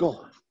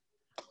 Go.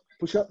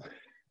 Push up.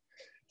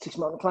 6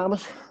 mountain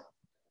climbers.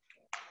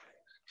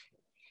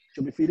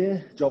 Jump your feet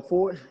in, jump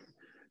forward,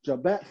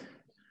 jump back,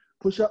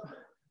 push up,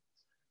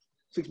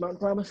 6 mountain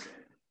climbers.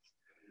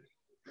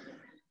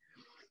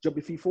 Jump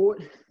your feet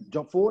forward,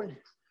 jump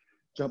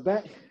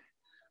back,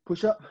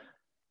 push up,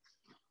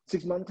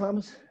 6 mountain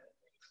climbers.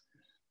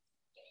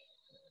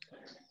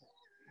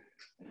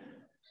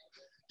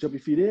 Jump your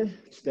feet in,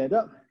 stand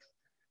up,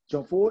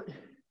 jump forward,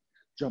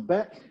 jump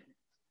back,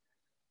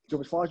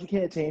 jump as far as you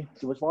can, team,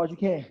 jump as far as you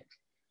can.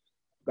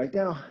 Back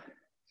down,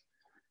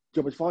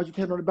 jump as far as you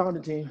can on the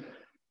bounding, team.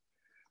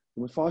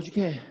 Jump as far as you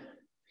can.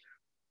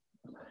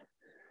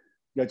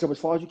 You gotta jump as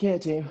far as you can,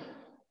 team.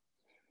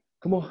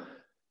 Come on.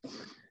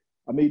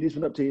 I made this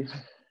one up to you.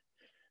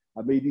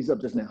 I made these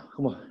up just now.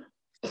 Come on.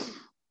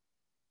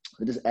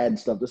 I'm just adding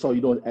stuff. That's all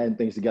you're doing, adding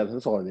things together.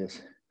 That's all it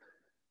is.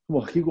 Come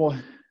on, keep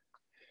going.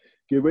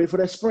 Get ready for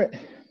that sprint.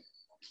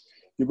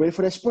 Get ready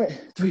for that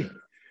sprint. 3,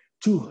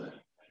 2,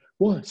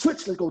 1.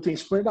 Switch. Let's go, team.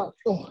 Sprint out.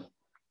 Let's go.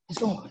 Let's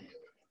go.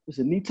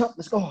 Listen, knee tuck.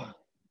 Let's go.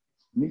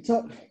 Knee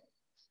tuck.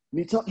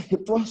 Knee tuck.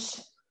 Hip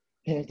thrust.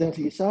 Hands down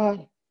to your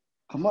side.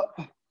 Come up.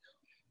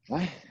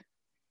 Right.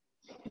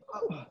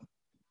 Up.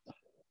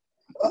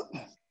 Up.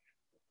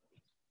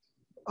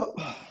 Up.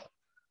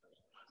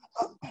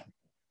 Up.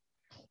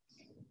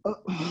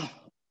 Up.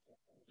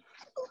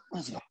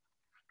 Let's go.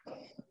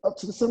 Up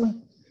to the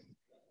ceiling.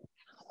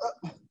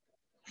 Up.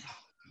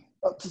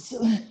 Up to the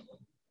ceiling.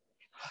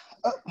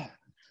 Up.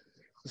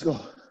 Let's go.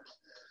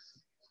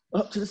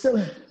 Up to the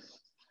ceiling.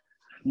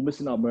 You're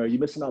missing out, Murray.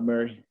 You're missing out,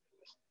 Murray.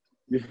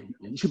 You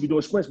should be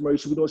doing sprints, Murray. You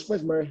should be doing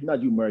sprints, Murray.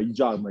 Not you, Murray. You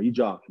jog, Murray. You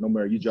jog. No,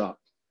 Murray. You jog.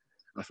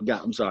 I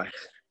forgot. I'm sorry.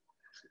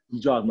 You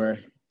jog,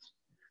 Murray.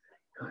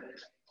 You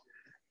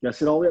gotta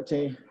sit all the way up,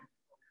 team.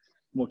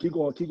 Come on, keep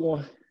going, keep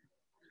going.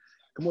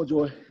 Come on,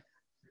 Joy.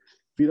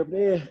 Feet up in the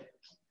air.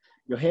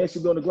 Your hands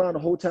should be on the ground the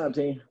whole time,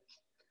 team.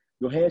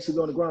 Your hands should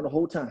be on the ground the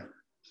whole time.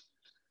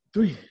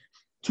 3,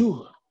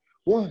 2,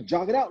 1.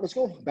 Jog it out. Let's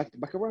go.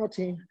 Back around,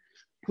 team.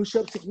 Push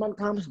up 6 mountain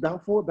climbers. Down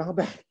forward, down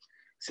back.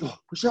 Let's go.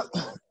 Push up.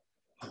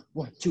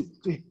 1, 2,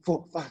 3,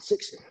 4, 5,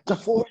 6.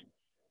 Jump forward.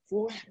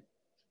 Forward.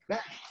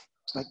 Back.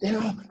 Back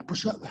down.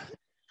 Push up.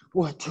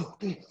 1, 2,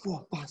 3,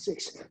 4, 5,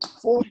 6.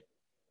 Forward.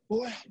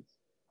 Forward.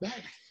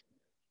 Back.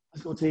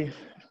 Let's go, team.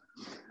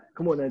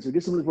 Come on, Angela.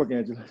 Get some of this work,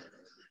 Angela.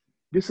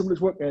 Get some of this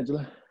work,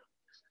 Angela.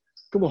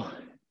 Come on.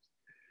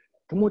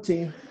 Come on,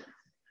 team.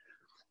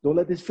 Don't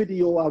let this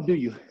 50-year-old outdo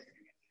you.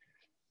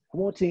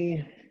 Come on,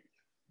 team.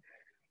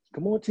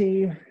 Come on,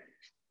 team.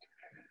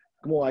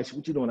 Come on, Aisha.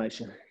 What you doing,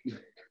 Aisha?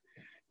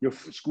 Your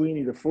screen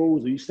either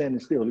froze or you standing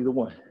still, either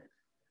one.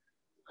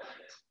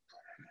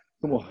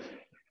 Come on.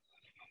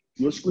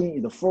 Your screen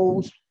either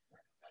froze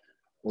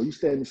or you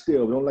standing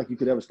still. We don't like you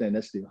could ever stand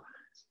that still.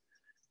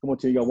 Come on,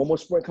 team. You got one more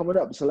sprint coming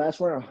up. It's the last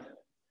round.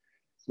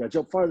 You got to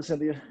jump farther,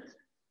 Cynthia.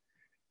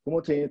 Come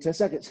on, team. 10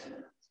 seconds.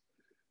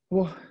 Come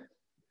on.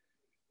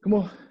 Come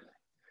on.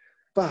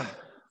 5,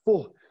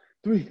 4,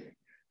 3,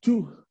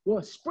 2,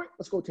 1. Sprint.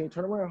 Let's go, team.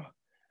 Turn around.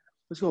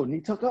 Let's go.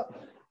 Knee tuck up.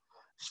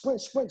 Sprint,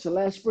 sprint. It's your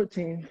last sprint,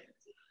 team.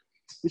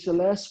 It's your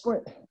last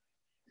sprint.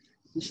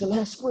 It's your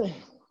last sprint.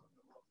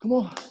 Come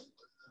on.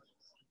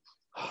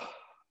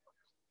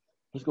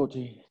 Let's go,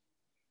 team.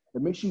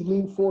 And make sure you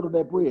lean forward on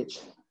that bridge.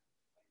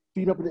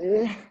 Feet up in the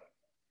air.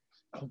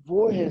 Come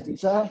forward. Hands to the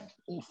side.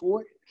 Lean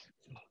forward.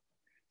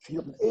 Feet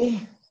up in the air.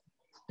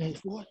 Hands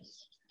forward.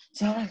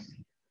 Side.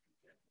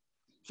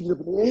 Feet up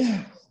in the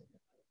air.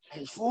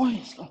 Hands forward.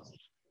 Let's go.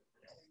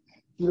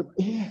 Feet up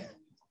in the air.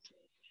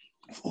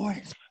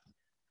 Forward.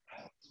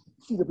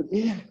 Feet up in the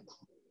air.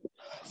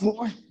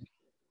 Forward.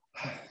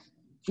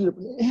 Feet up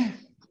in the air.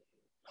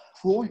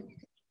 Forward.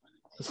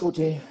 Let's go,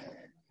 team.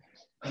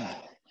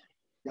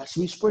 Got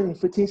sweet sprinting.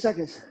 15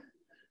 seconds.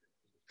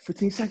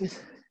 15 seconds.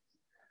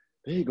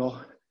 There you go.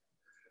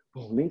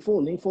 Boom. Lean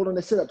forward. Lean forward on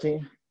that sit-up,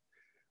 team.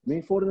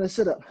 Lean forward on that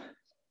sit-up.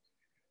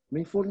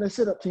 Lean forward on that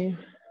sit-up, team.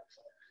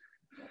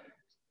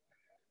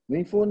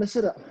 Lean forward on that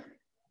sit-up.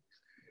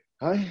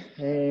 All right.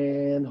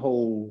 And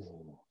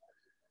hold.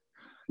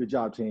 Good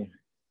job, team.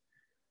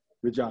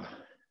 Good job.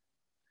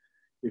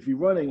 If you're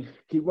running,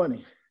 keep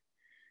running.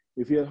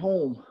 If you're at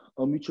home,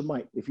 unmute your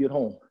mic. If you're at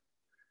home.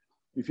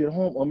 If you're at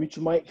home, unmute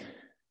your mic.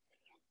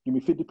 Give me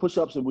 50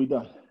 push-ups and we're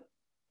done.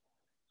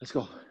 Let's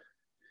go.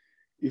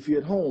 If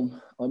you're at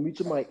home, unmute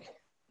your mic.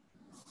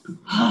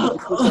 50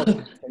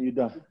 push-ups and you're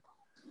done.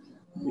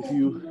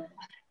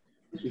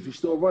 If you're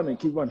still running,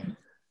 keep running.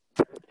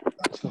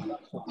 Let's go.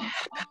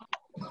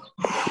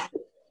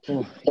 Come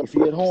on. If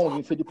you're at home, give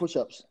me 50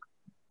 push-ups.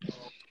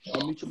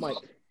 Unmute your mic.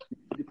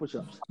 50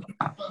 push-ups.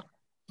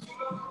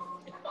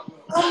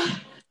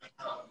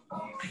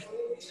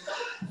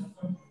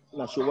 I'm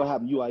not sure what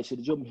happened to you, Aisha.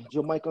 Did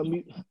your mic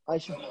unmute,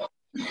 Aisha?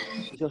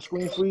 Did your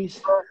screen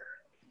freeze?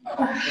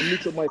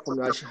 Unmute your mic from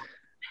me, Aisha.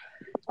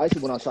 Aisha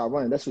went outside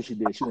running. That's what she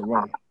did. She went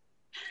running.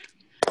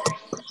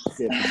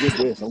 Yeah, forget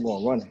this. I'm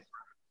going running.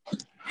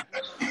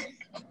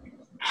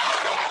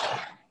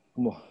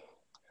 Come on.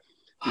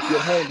 If you're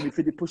at home, give me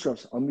 50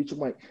 push-ups. Unmute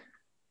your mic.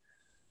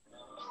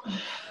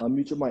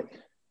 Unmute your mic.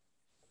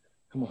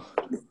 Come on.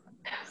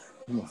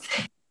 Come on.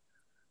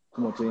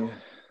 Come on, team.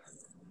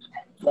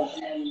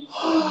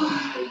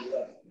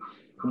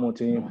 Come on,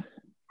 team.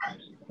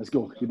 Let's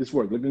go. Get this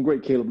work. Looking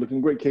great, Caleb.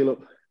 Looking great,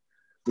 Caleb.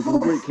 Looking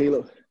great,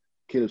 Caleb.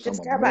 Caleb's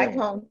Just got back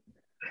home.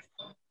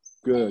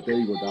 Good. There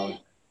you go, darling.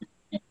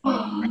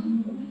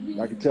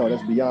 I can tell.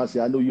 That's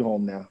Beyonce. I know you're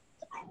home now.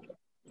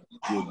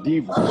 You're a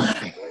diva.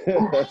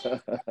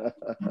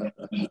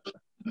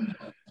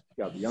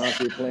 Got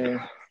Beyonce playing.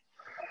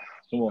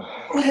 Come on.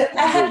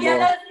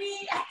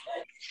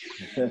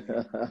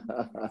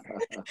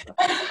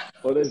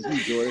 Oh, that's you,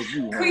 Joy. That's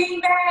you. Huh?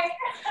 Queen bag.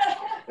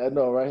 I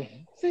know, right?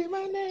 Say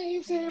my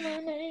name, say my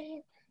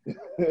name.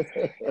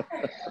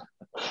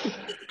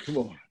 Come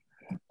on.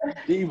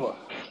 Diva.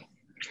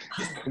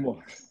 Come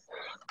on.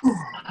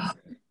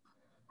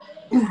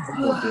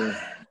 Come on, team.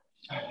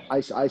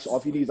 Ice,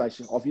 off your knees,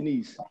 Ice, off your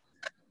knees.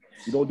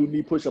 You don't do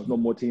knee push-ups no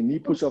more, team. Knee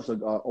push-ups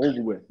are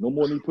over with. No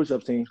more knee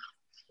push-ups, team.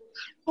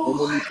 No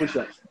more knee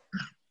push-ups.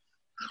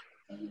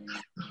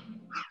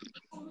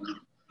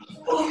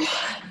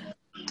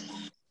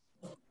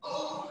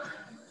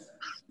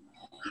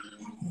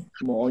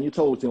 Come on your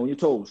toes, team, on your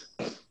toes.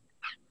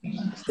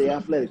 Stay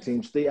athletic,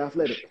 team. Stay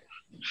athletic.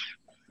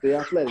 Stay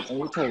athletic, on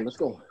your toes. Let's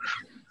go.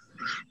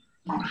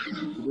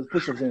 Get those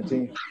push-ups in,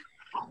 team.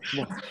 Come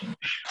on.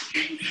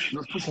 Get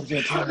those push-ups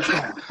in, team. Let's go.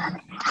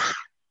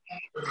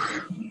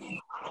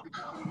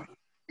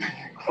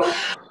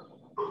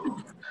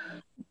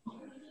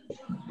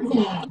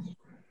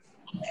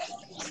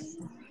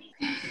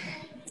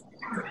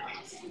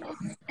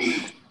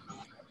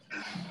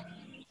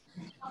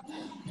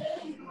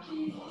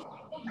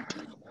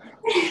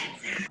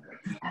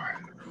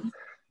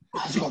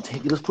 Let's go, team.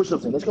 Get those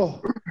push-ups in. Let's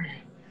go.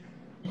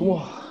 Come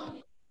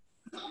on.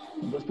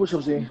 Get those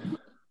push-ups in.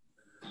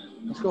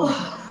 Let's go.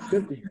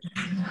 50.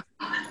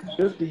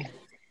 50.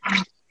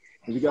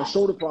 If you got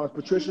shoulder problems,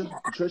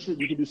 Patricia,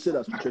 you can do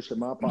sit-ups, Patricia.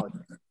 My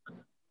apologies.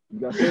 You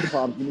got shoulder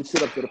problems, you need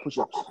sit-ups or the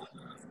push-ups.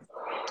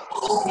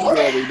 You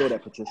already know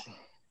that, Patricia.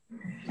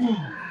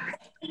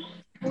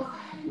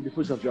 Give me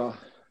push-ups, y'all.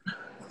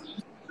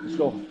 Let's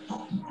go.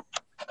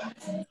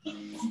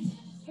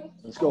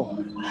 Let's go.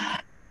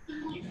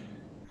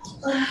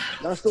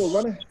 Y'all still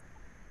running?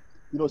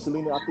 You know,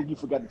 Selena, I think you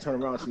forgot to turn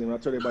around, Selena. I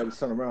told everybody to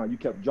turn around. You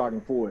kept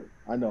jogging forward.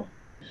 I know.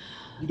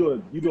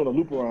 You're doing a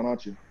loop around,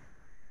 aren't you?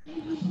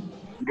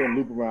 You're doing a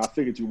loop around. I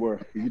figured you were.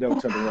 You never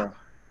turned around.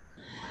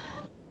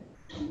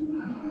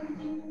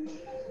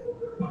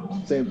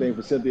 Same thing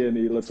for Cynthia and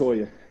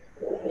Latoya.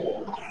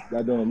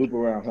 Y'all doing a loop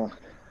around, huh?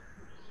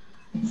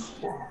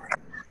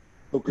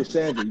 So,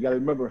 Cassandra, you got to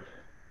remember,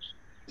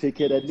 take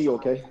care of that knee,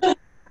 okay?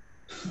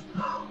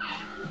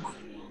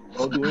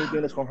 Don't do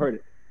anything that's going to hurt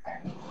it.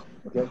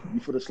 Okay? You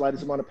feel the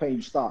slightest amount of pain,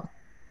 you stop.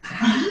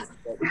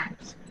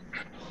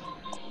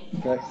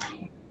 Okay?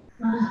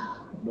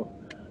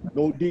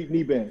 No deep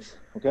knee bends,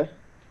 okay?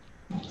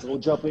 So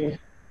don't jump in.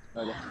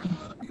 All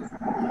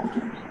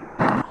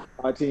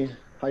right, team.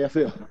 How y'all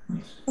feel?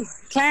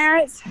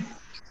 Clarence,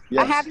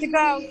 Yes. I have to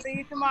go. See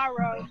you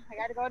tomorrow. I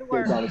got to go to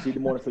work. Okay, see you in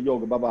the morning for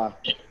yoga. Bye-bye.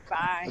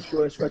 Bye. Let's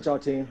go and stretch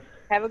out, team.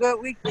 Have a good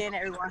weekend,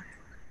 everyone.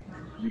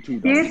 You too,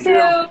 Donna. You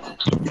too.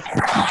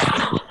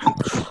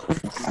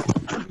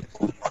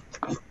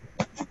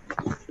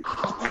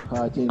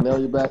 All right, team. Lay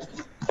on your back.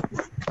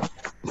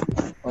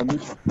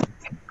 Mute.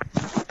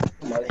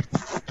 Somebody.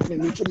 Let me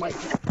mute your mic.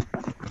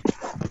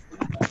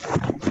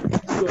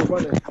 Still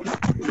running.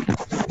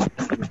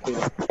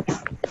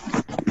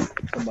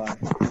 Somebody.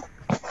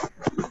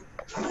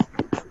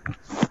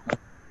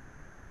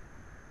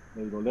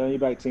 There you go. Lay on your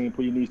back, team.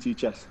 Put your knees to your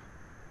chest.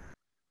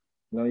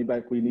 Lay on your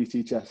back, put your knees to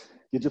your chest.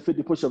 Get your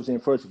 50 push-ups in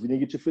first. If you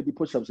didn't get your 50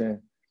 push-ups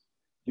in,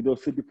 get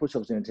those 50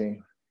 push-ups in,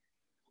 team.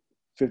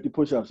 50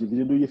 push-ups. If you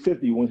didn't do your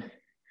 50,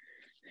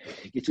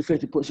 get your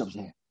 50 push-ups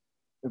in.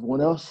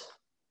 Everyone else,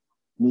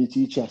 knee to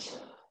your chest.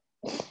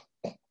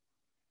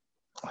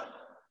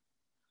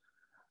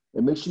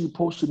 And make sure you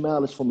post your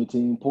mileage for me,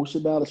 team. Post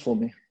your mileage for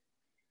me.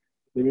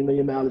 Let me know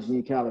your mileage and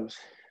your calories.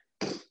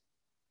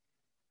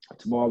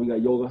 Tomorrow we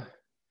got yoga,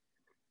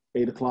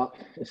 8 o'clock.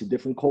 It's a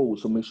different code,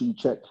 so make sure you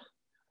check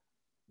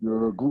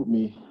your group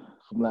me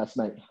from last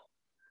night.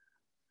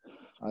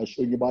 I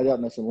straighten your body out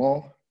nice and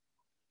long.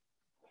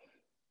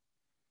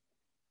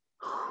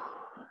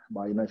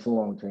 Body nice and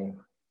long, team.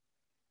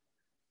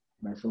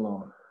 Nice and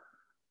long.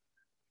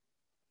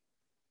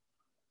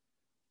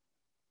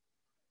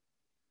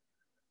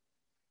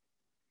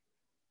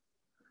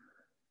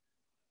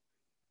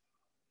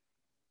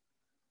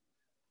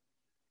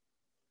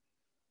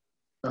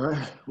 All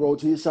right, roll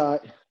to your side.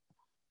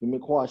 Give me a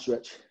quad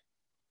stretch.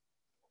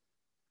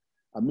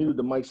 I muted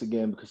the mics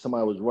again because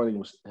somebody was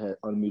running had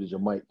unmuted your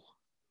mic.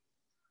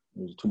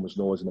 There's too much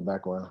noise in the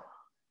background.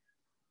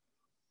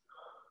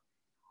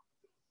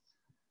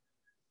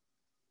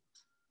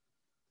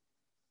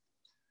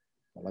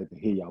 I like to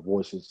hear y'all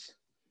voices.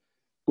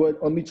 Go ahead,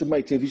 unmute your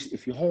mic.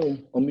 If you're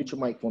home, unmute your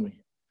mic for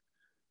me.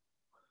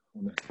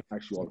 I'm going to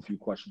ask you all a few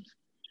questions.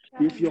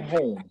 If you're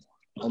home,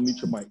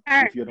 unmute your mic.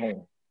 If you're at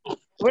home.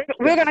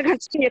 We're going to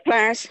continue,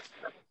 Clarence.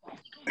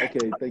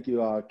 Okay, thank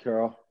you,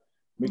 Carol.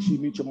 Make sure you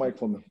mute your mic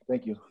for me.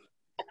 Thank you.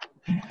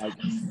 I'm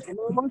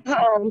almost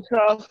home,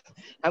 so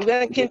I'm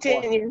going to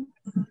continue.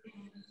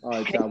 All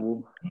right,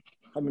 Tawu.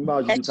 How many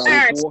miles you do,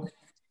 Tawu? 4?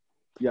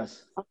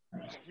 Yes.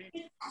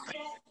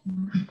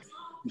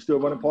 You still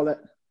running, Paulette?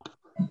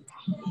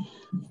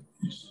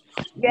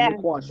 Yeah. Give me a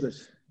quad stretch.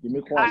 Give me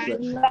a quad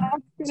stretch. I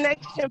lost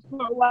connection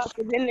for a while,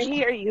 so didn't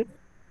hear you.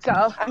 So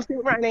I'm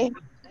still running,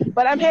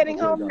 but I'm heading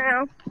home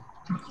now.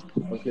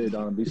 Okay,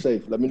 Don, be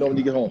safe. Let me know when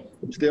you get home.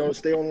 Stay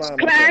online,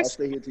 my friend. I'll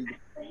stay here till you.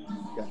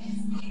 Yes.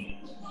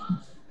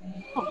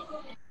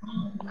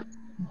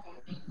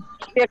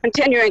 We're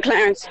continuing,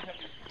 Clarence.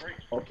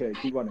 Okay,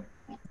 keep running.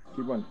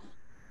 Keep running.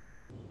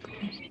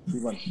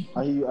 Keep running.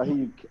 I hear you. I hear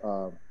you.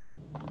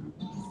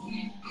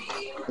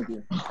 Thank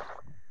you.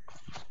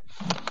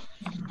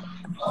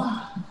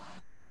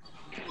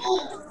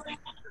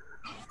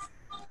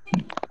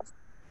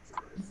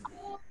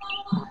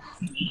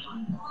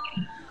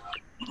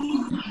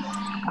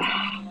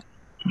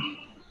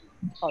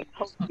 Oh,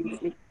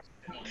 totally.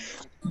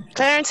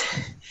 Clarence,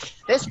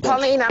 this is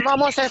Pauline. I'm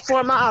almost at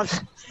 4 miles.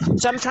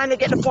 So I'm trying to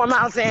get the 4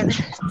 miles in.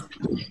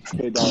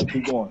 Okay, darling,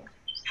 keep going.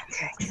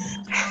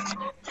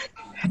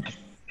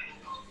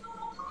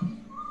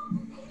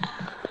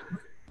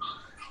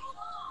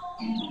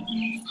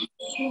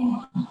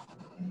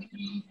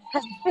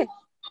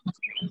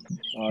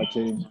 All right,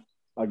 team.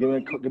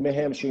 Give me a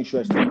hamstring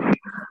stretch, team.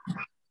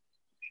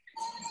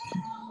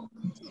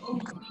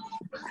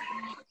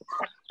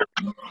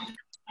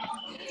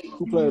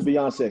 Who playing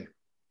Beyonce?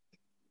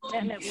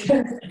 Is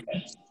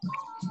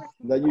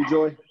that you,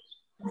 Joy?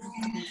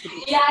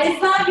 Yeah,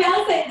 it's not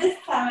Beyonce this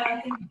time,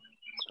 I think.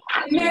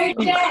 Mary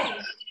J.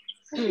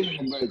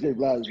 Mary J.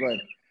 Blige is right.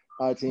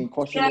 All right, team.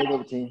 Cross your leg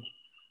over, team.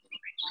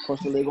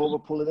 Cross your leg over,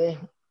 pull it in.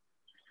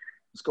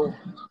 Let's go.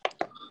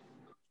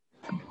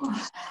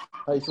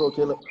 How you feel,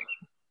 Caleb?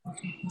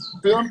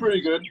 Feeling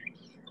pretty good.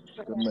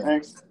 Good man.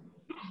 Thanks.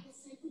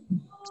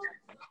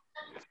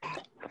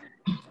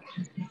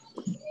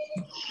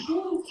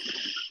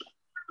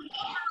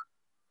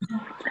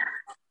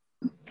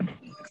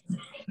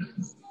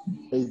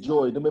 Hey,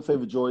 Joy, do me a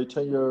favor, Joy.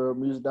 Turn your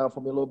music down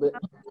for me a little bit.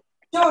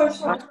 Sure,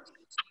 sure.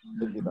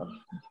 Thank you, darling.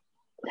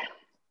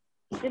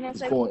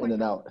 It's going in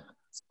and out.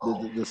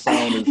 The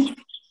sound is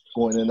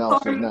going in and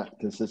out, so it's not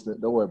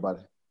consistent. Don't worry about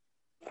it.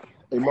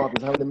 Hey,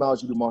 Marcus, how many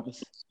miles you do,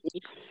 Marcus?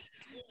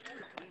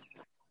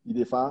 You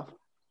did 5?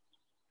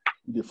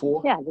 You did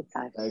 4? Yeah, I did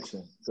 5.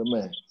 Excellent. Good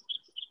man.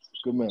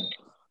 Good man.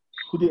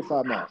 Who did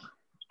 5 miles?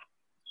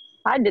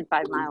 I did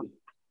 5 miles.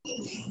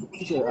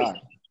 Who said I?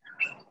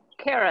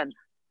 Karen.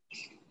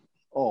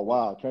 Oh,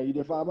 wow. Karen, you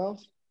did 5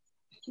 miles?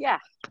 Yeah.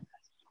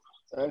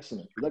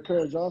 Excellent. Is that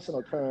Karen Johnson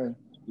or Karen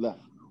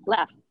Left?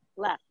 Left.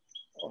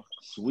 Oh,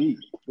 sweet.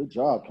 Good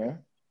job,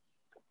 Karen.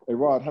 Hey,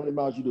 Rod, how many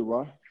miles you do,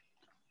 Rod?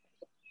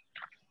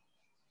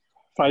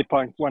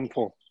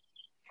 5.14.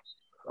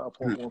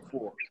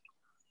 5.14.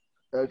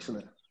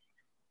 Excellent.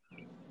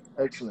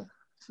 Excellent.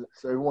 So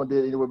everyone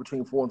did anywhere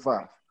between 4 and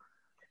 5.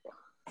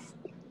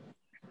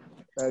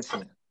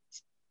 Excellent.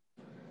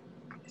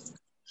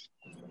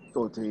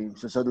 Go, team.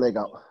 Just her leg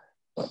out.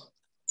 Go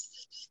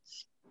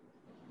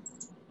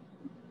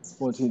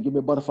on, team. Give me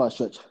a butterfly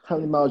stretch. How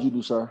many miles you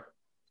do, sir?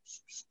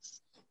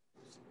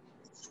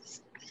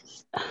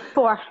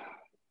 4.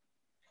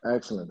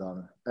 Excellent,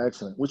 Donna.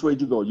 Excellent. Which way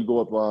did you go? You go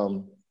up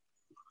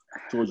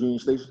towards Union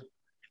Station?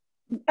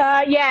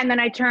 Yeah, and then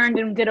I turned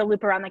and did a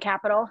loop around the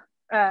Capitol,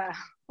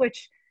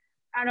 which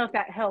I don't know if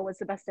that hill was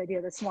the best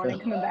idea this morning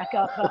coming back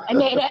up, but I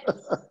made it.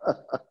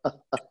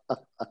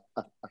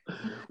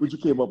 Would you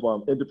came up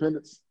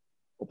Independence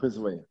or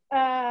Pennsylvania?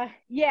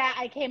 Yeah,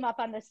 I came up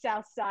on the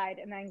south side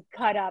and then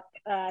cut up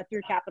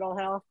through Capitol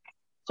Hill.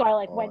 So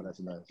I went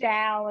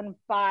down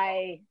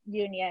by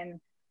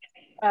Union,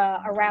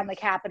 around the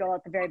Capitol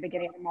at the very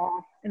beginning of the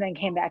mall, and then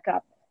came back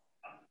up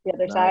the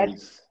other side.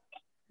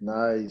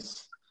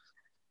 Nice.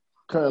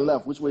 Karen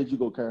Left. Which way did you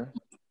go, Karen?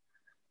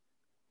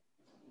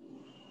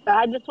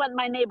 I just went in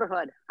my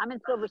neighborhood. I'm in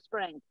Silver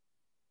Spring.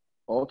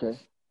 Oh, okay.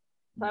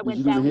 So I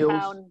went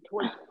downtown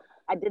towards,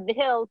 I did the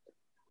hills.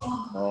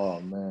 Oh,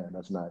 man,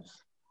 that's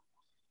nice.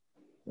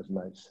 That's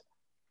nice.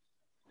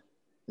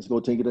 Let's go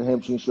take it a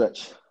hamstring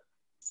stretch.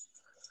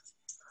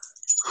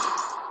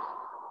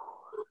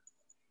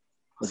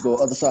 Let's go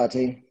other side,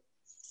 team.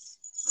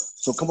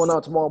 So come on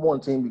out tomorrow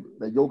morning, team.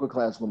 The yoga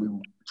class is going to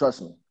be,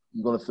 trust me,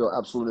 you're going to feel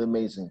absolutely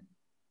amazing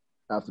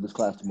after this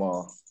class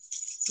tomorrow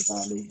with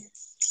Ali.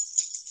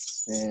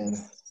 And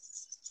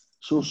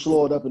she'll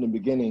slow it up in the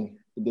beginning,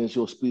 and then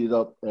she'll speed it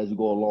up as you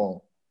go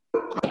along.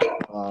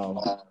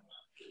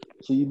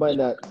 So you might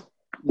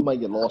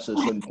get lost at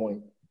a certain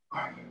point,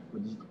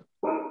 but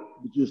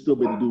you'll still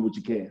be able to do what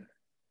you can.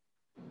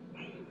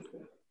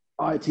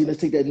 All right, T, let's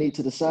take that knee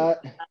to the side.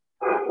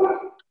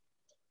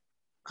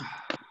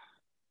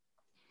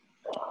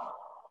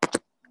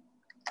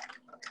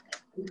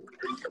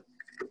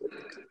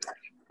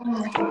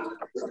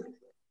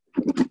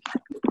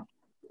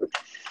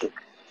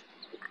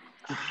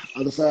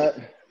 Other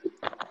side.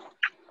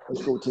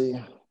 Let's go, T.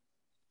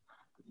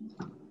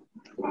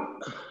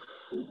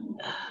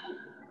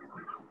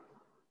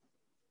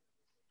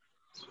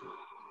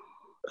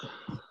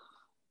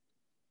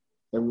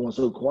 Everyone's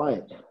so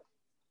quiet.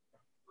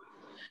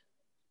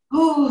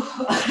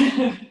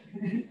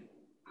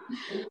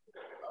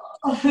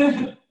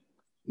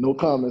 No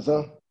comments,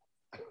 huh?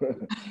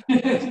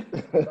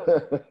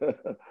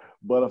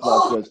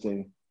 Butterfly stretch,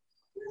 team.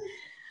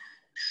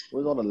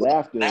 Where's all the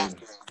laughter and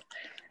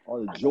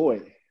all the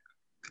joy?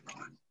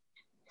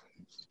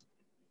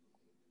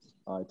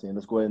 All right, team.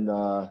 Let's go ahead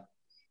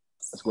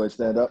and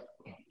stand up.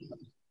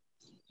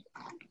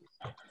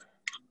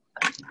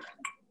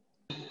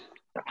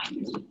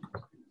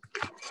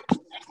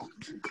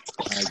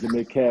 All right, give me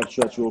a calf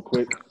stretch real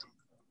quick.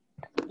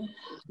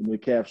 Give me a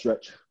calf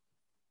stretch.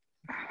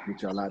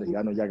 Get y'all out of here.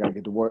 I know y'all gotta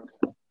get to work.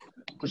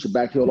 Push your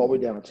back heel all the way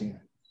down, team.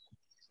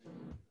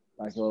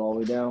 Back heel all the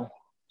way down.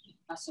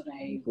 That's what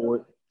I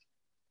forward.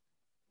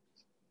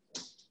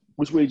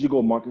 Which way did you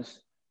go, Marcus?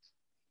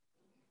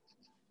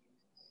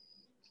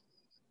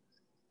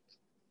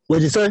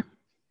 What'd you say?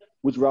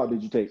 Which route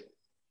did you take?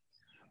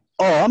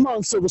 Oh, I'm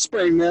on Silver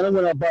Spring, man. I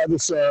went out by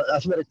this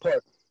athletic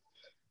park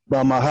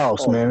by my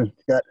house, man.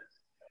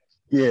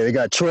 They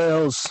got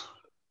trails,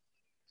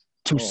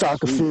 two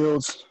soccer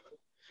fields.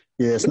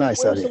 Yeah, it's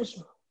nice out here.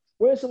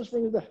 Where in Silver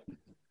Spring is that?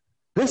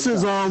 This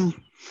is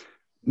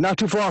not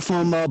too far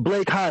from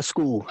Blake High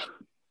School.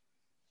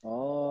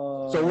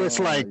 Oh. So it's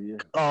like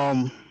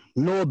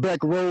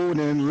Norbeck Road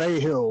and Lay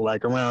Hill,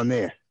 like around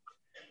there.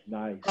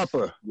 Nice.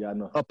 Upper. Yeah, I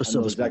know. Upper I know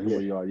Silver exactly Spring.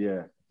 where you are.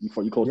 Yeah, you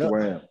close to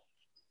where I am.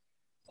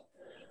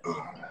 All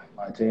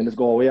right, Tan, let's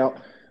go all the way out.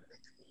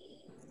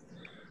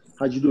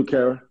 How'd you do,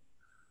 Kara?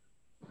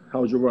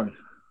 How was your run?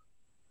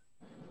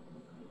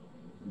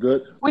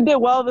 Good? We did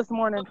well this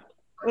morning.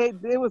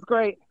 It was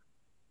great.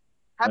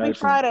 Happy Excellent.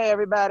 Friday,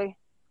 everybody.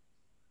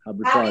 Happy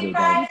Friday,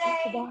 buddy.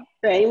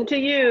 Same to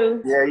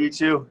you. Yeah, you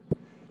too.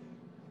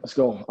 Let's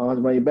go. Arms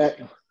behind your back.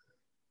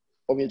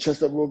 Open your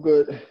chest up real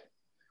good.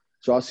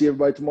 So I'll see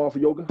everybody tomorrow for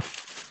yoga?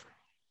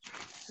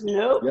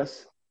 Nope.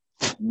 Yes?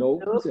 No?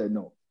 Nope. Who said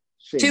no?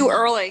 Shame. Too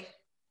early.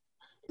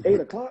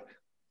 8 o'clock?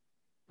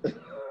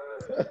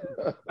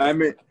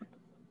 I'm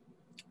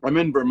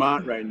in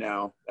Vermont right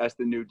now. That's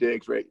the new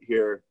digs right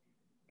here.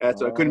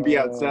 So I couldn't be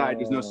outside.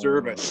 There's no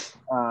service.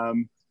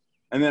 And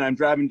then I'm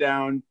driving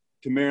down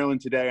to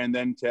Maryland today and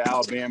then to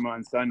Alabama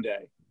on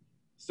Sunday.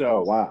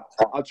 So wow.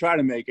 I'll try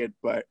to make it,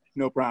 but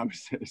no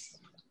promises.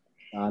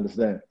 I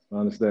understand.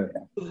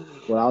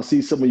 Well, I'll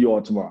see some of you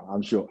all tomorrow,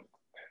 I'm sure.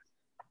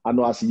 I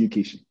know I'll see you,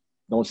 Keisha.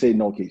 Don't say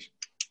no, Keisha.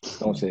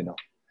 Don't say no.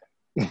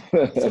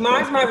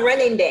 Tomorrow's my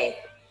running day.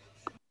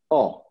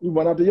 Oh, you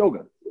went out to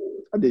yoga.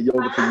 I did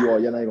yoga for you all.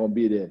 You're not going to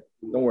be there.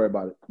 Don't worry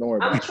about it.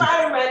 I'm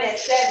trying to run at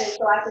 7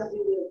 so I can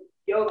do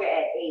yoga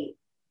at 8.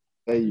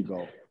 There you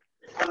go.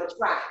 I'm going to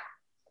try.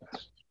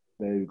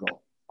 There you go.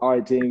 All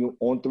right, team.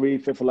 On 3,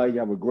 Fit for Life. You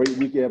have a great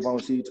weekend. If I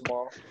don't see you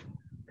tomorrow.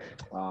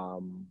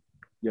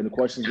 You have any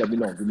questions, let me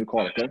know. Give me a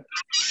call, okay?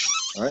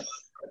 All right?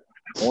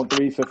 On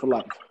 3, Fit for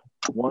Life.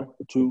 1,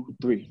 2,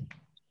 3.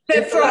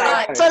 Fit for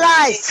life. For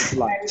life. Fit for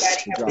Life.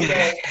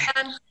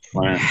 Good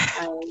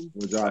job.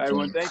 Good job,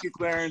 everyone. Thank you,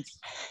 Clarence.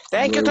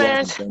 Thank you,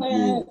 Clarence. Thank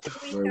you.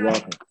 Very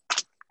welcome.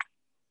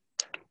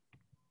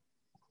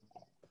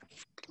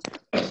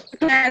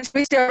 Clarence,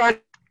 we still run.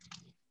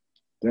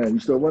 Damn, you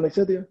still running,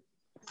 Cynthia?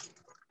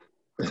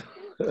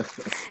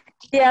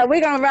 Yeah,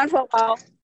 we're going to run for a while.